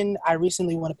traction, I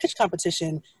recently won a pitch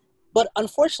competition, but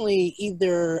unfortunately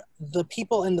either the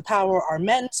people in the power are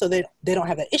men, so they don't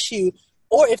have that issue,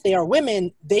 or if they are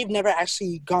women, they've never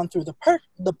actually gone through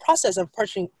the process of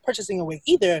purchasing a wig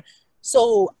either.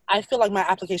 So I feel like my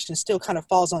application still kind of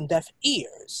falls on deaf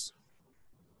ears.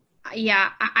 Yeah,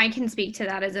 I can speak to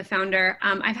that as a founder.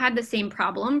 I've had the same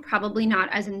problem, probably not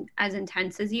as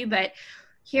intense as you, but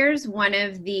here's one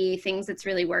of the things that's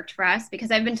really worked for us,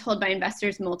 because I've been told by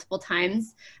investors multiple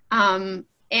times, and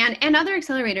other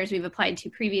accelerators we've applied to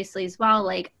previously as well,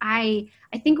 like, I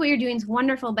think what you're doing is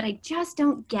wonderful, but I just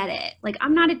don't get it. Like,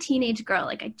 I'm not a teenage girl.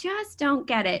 Like, I just don't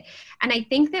get it. And I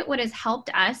think that what has helped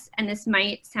us, and this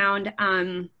might sound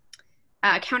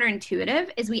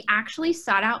counterintuitive, is we actually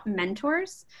sought out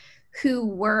mentors who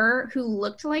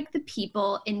looked like the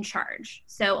people in charge.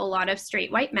 So a lot of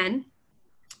straight white men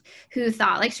who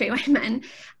thought like straight white men,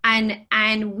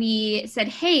 and we said,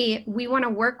 hey, we want to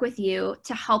work with you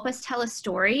to help us tell a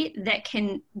story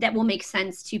that will make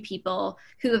sense to people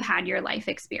who have had your life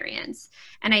experience.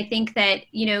 And I think that,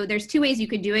 you know, there's two ways you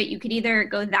could do it. You could either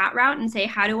go that route and say,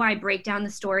 how do I break down the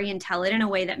story and tell it in a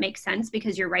way that makes sense?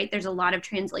 Because you're right, there's a lot of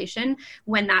translation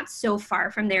when that's so far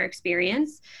from their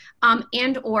experience,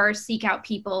 and or seek out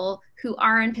people who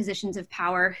are in positions of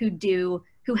power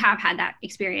who have had that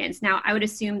experience. Now, I would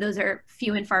assume those are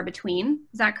few and far between.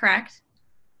 Is that correct?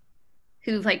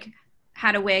 Who've like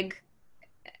had a wig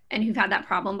and who've had that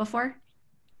problem before?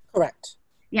 Correct.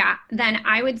 Yeah, then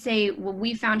I would say what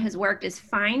we found has worked is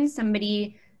find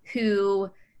somebody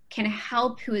who can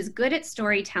help, who is good at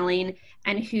storytelling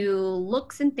and who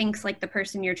looks and thinks like the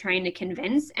person you're trying to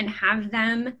convince, and have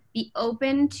them be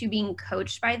open to being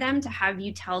coached by them to have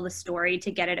you tell the story to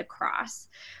get it across.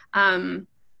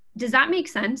 Does that make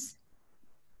sense?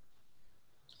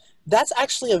 That's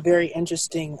actually a very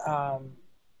interesting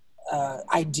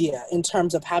idea in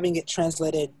terms of having it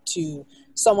translated to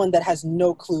someone that has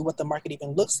no clue what the market even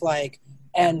looks like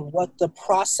and what the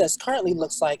process currently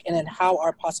looks like, and then how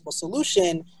our possible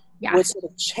solution would sort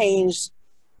of change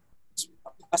the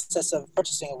process of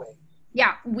purchasing a wig.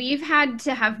 Yeah, we've had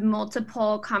to have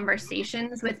multiple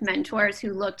conversations with mentors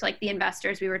who looked like the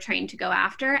investors we were trying to go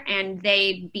after, and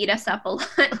they beat us up a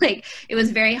lot. Like, it was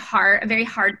a very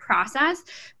hard process.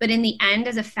 But in the end,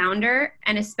 as a founder,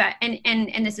 and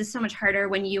this is so much harder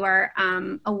when you are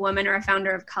a woman or a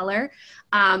founder of color,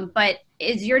 but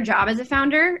it's your job as a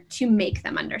founder to make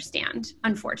them understand,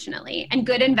 unfortunately. And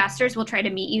good investors will try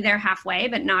to meet you there halfway,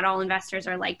 but not all investors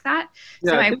are like that.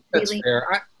 Yeah, so I think that's fair.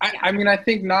 I mean, I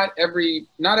think not every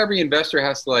investor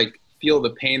has to like feel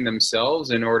the pain themselves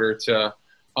in order to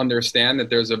understand that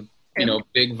there's a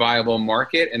big viable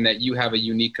market and that you have a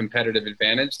unique competitive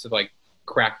advantage to like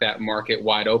crack that market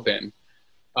wide open.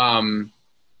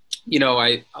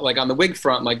 I like on the wig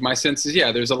front, like my sense is,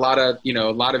 yeah, there's a lot of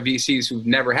VCs who've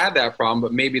never had that problem,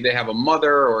 but maybe they have a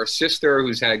mother or a sister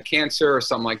who's had cancer or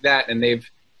something like that. And they've,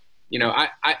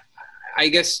 I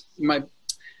guess my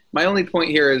only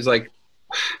point here is like,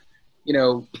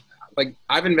 like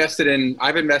I've invested in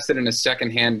a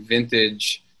secondhand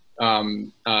vintage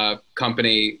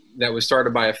company that was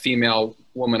started by a female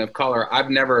woman of color. I've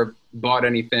never bought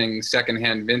anything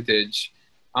secondhand vintage.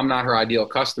 I'm not her ideal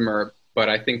customer, but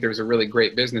I think there's a really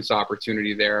great business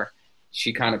opportunity there.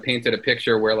 She kind of painted a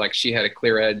picture where like she had a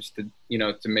clear edge to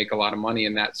make a lot of money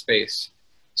in that space.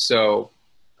 So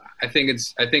I think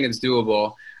it's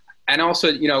doable. And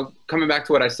also, coming back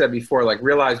to what I said before, like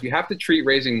realize you have to treat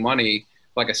raising money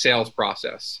like a sales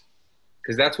process,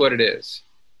 because that's what it is.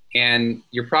 And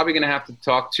you're probably going to have to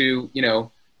talk to,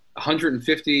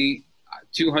 150,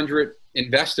 200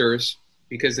 investors,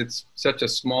 because it's such a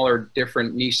smaller,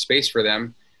 different niche space for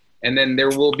them. And then there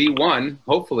will be one,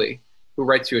 hopefully, who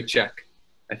writes you a check,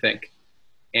 I think.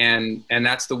 And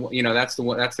that's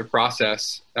the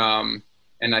process.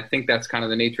 And I think that's kind of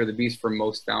the nature of the beast for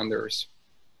most founders.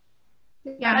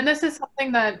 Yeah, and this is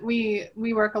something that we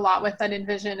work a lot with at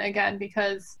Envision, again,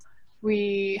 because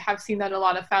we have seen that a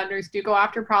lot of founders do go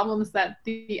after problems that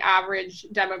the average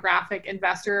demographic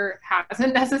investor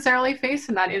hasn't necessarily faced,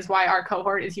 and that is why our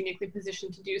cohort is uniquely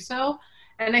positioned to do so.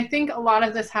 And I think a lot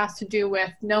of this has to do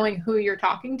with knowing who you're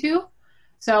talking to.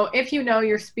 So if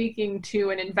you're speaking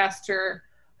to an investor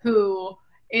who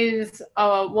is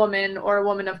a woman or a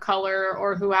woman of color,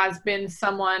 or who has been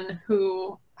someone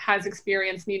who has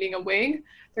experience needing a wig,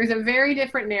 there's a very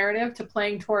different narrative to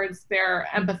playing towards their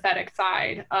empathetic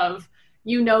side of,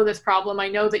 this problem, I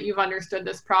know that you've understood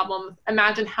this problem,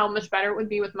 imagine how much better it would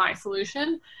be with my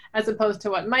solution, as opposed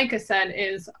to what Micah said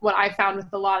is what I found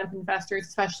with a lot of investors,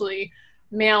 especially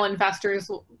male investors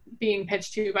being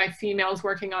pitched to by females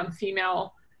working on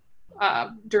female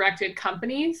directed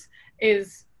companies,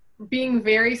 is being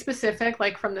very specific,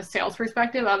 like from the sales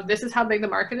perspective of this is how big the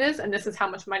market is and this is how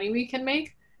much money we can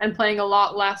make, and playing a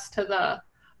lot less to the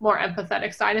more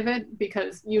empathetic side of it,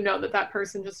 because that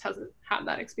person just hasn't had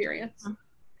that experience.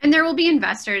 And there will be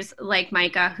investors like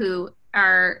Micah who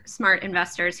are smart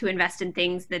investors who invest in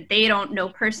things that they don't know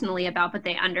personally about, but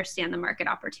they understand the market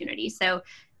opportunity. So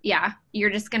yeah, you're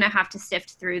just going to have to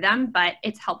sift through them, but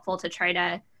it's helpful to try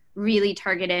to really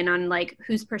target in on like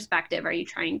whose perspective are you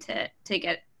trying to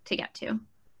get to.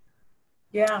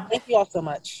 Yeah. Thank you all so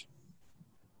much.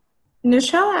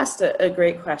 Nichelle asked a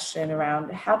great question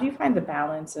around how do you find the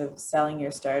balance of selling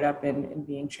your startup and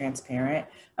being transparent?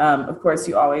 Of course,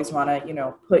 you always want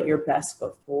to, put your best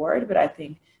foot forward, but I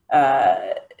think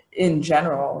in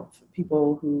general,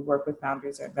 people who work with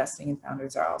founders or investing in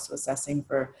founders are also assessing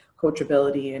for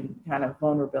coachability and kind of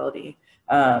vulnerability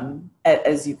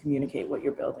as you communicate what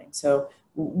you're building. So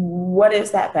what is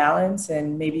that balance?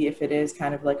 And maybe if it is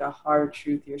kind of like a hard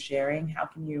truth you're sharing, how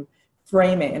can you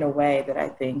frame it in a way that I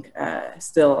think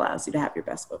still allows you to have your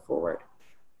best foot forward?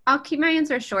 I'll keep my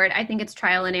answer short. I think it's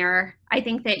trial and error. I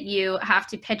think that you have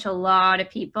to pitch a lot of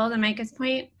people. To Micah's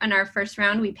point, in our first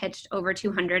round, we pitched over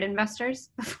 200 investors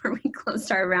before we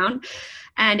closed our round.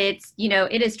 And it's,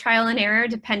 it is trial and error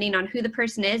depending on who the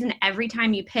person is. And every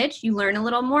time you pitch, you learn a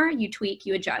little more, you tweak,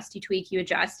 you adjust, you tweak, you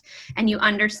adjust, and you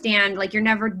understand, like, you're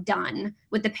never done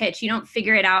with the pitch. You don't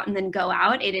figure it out and then go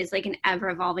out. It is like an ever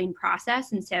evolving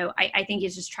process. And so I think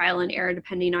it's just trial and error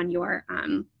depending on your,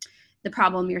 the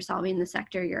problem you're solving, the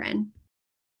sector you're in.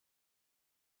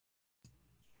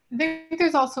 I think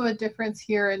there's also a difference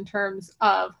here in terms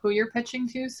of who you're pitching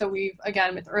to. So we've,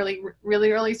 again, with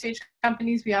really early stage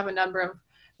companies, we have a number of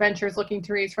ventures looking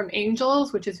to raise from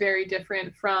angels, which is very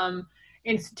different from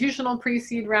institutional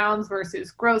pre-seed rounds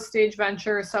versus growth stage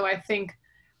ventures. So I think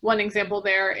one example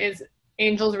there is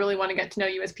angels really want to get to know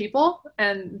you as people,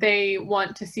 and they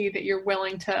want to see that you're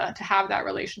willing to have that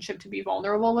relationship, to be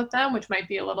vulnerable with them, which might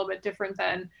be a little bit different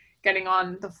than getting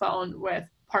on the phone with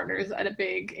partners at a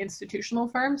big institutional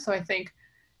firm. So I think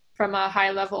from a high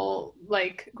level,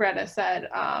 like Greta said,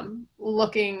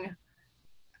 looking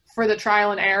for the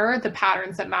trial and error, the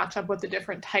patterns that match up with the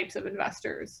different types of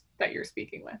investors that you're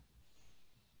speaking with.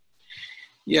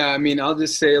 Yeah, I mean, I'll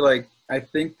just say, like, I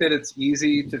think that it's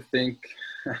easy to think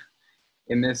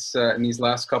in these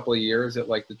last couple of years that,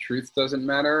 like, the truth doesn't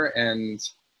matter, and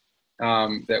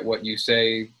that what you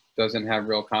say doesn't have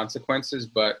real consequences.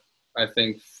 But I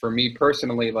think for me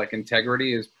personally, like,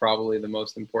 integrity is probably the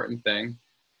most important thing.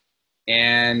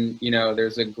 And,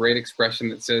 there's a great expression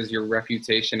that says your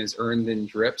reputation is earned in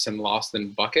drips and lost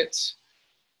in buckets.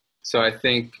 So I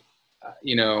think,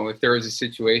 if there is a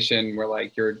situation where,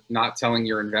 like, you're not telling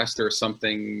your investor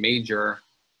something major,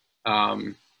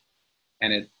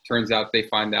 and it turns out they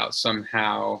find out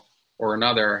somehow or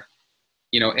another,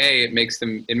 it makes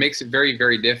it very,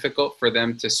 very difficult for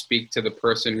them to speak to the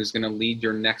person who's going to lead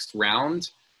your next round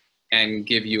and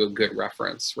give you a good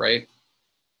reference, right?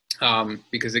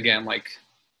 Because again, like,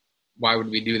 why would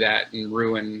we do that and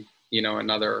ruin,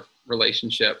 another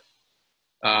relationship?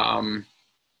 And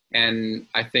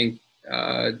I think,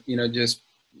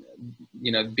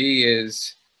 B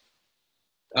is,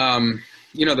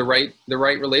 the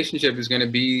right relationship is going to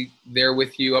be there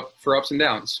with you for ups and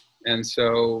downs. And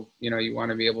so, you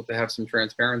want to be able to have some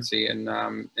transparency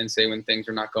and say when things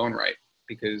are not going right,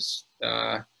 because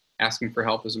asking for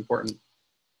help is important.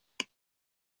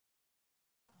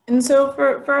 And so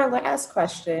for our last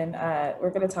question,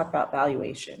 we're going to talk about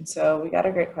valuation. So we got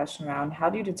a great question around how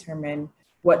do you determine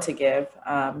what to give,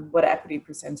 what equity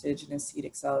percentage in a seed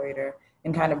accelerator,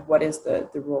 and kind of what is the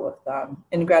rule of thumb.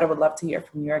 And Greta, would love to hear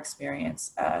from your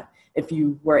experience if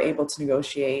you were able to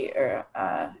negotiate or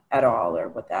at all, or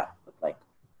what that looked like.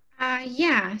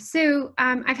 Yeah, so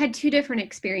I've had two different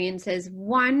experiences.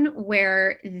 One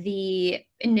where the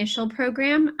initial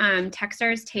program,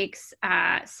 Techstars takes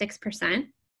 6%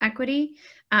 equity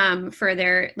for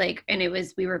their, like, and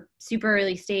we were super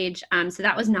early stage, so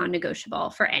that was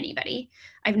non-negotiable for anybody.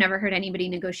 I've never heard anybody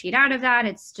negotiate out of that.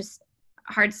 It's just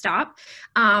hard stop.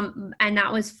 And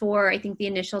that was for, I think, the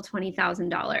initial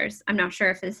 $20,000. I'm not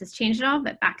sure if this has changed at all,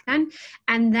 but back then.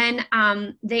 And then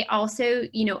they also,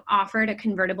 offered a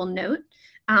convertible note.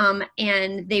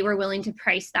 And they were willing to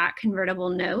price that convertible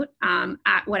note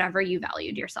at whatever you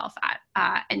valued yourself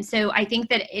at. And so I think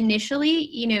that initially,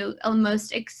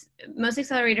 most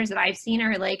accelerators that I've seen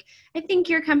are like, I think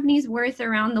your company's worth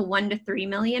around the 1 to 3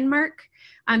 million mark.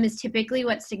 Is typically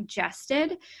what's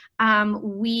suggested.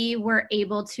 We were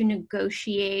able to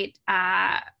negotiate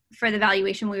for the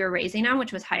valuation we were raising on,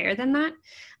 which was higher than that.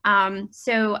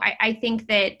 So I think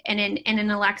that, and in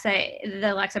the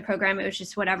Alexa program, it was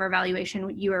just whatever valuation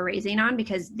you were raising on,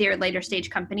 because they're later stage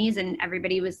companies and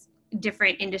everybody was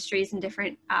different industries and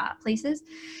different places.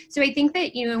 So I think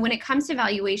that, when it comes to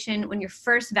valuation, when you're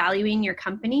first valuing your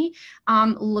company,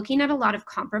 looking at a lot of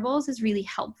comparables is really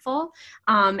helpful,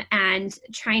 and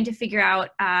trying to figure out,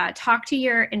 talk to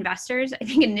your investors. I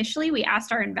think initially we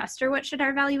asked our investor what should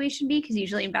our valuation be, because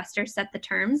usually investors set the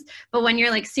terms, but when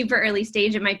you're like super early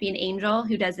stage, it might be an angel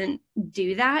who doesn't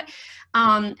do that.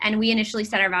 And we initially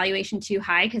set our valuation too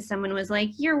high because someone was like,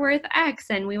 you're worth X,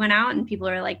 and we went out and people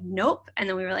were like, nope. And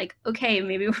then we were like, okay,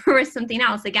 maybe we're worth something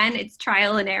else. Again, it's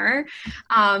trial and error,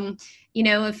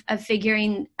 of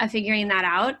figuring that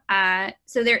out.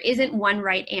 So there isn't one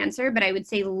right answer, but I would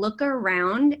say look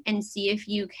around and see if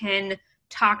you can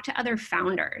talk to other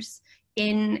founders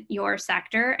in your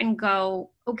sector and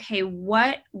go, okay,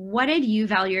 what did you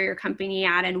value your company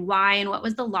at, and why, and what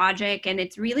was the logic? And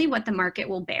it's really what the market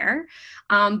will bear,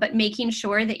 but making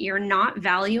sure that you're not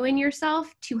valuing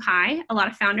yourself too high. A lot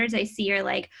of founders I see are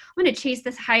like, I'm going to chase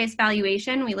this highest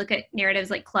valuation. We look at narratives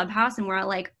like Clubhouse and we're all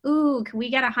like, ooh, can we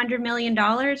get $100 million,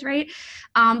 right?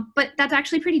 But that's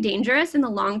actually pretty dangerous in the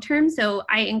long term. So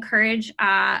I encourage,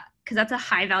 because that's a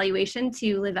high valuation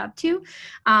to live up to,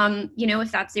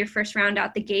 if that's your first round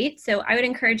out the gate. So I would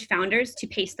encourage founders to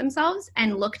pace themselves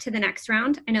and look to the next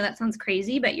round. I know that sounds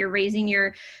crazy, but you're raising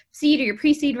your seed or your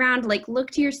pre-seed round, like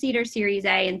look to your seed or series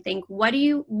A and think, what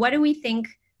do we think,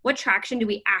 what traction do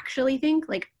we actually think,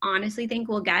 like honestly think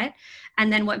we'll get?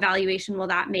 And then what valuation will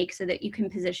that make so that you can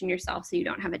position yourself so you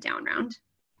don't have a down round?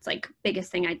 It's like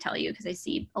biggest thing I'd tell you, because I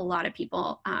see a lot of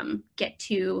people get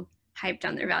too hyped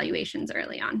on their valuations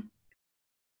early on.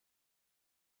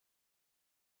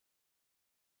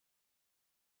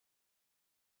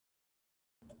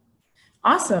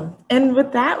 Awesome. And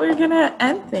with that, we're going to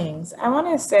end things. I want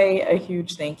to say a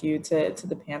huge thank you to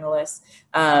the panelists.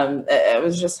 I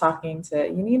was just talking to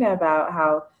Yanina about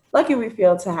how lucky we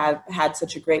feel to have had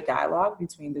such a great dialogue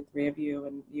between the three of you,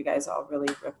 and you guys all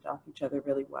really ripped off each other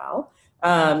really well.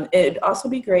 It'd also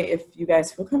be great if you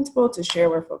guys feel comfortable to share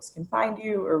where folks can find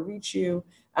you or reach you,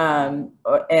 and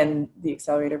the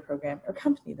Accelerator program or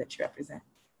company that you represent.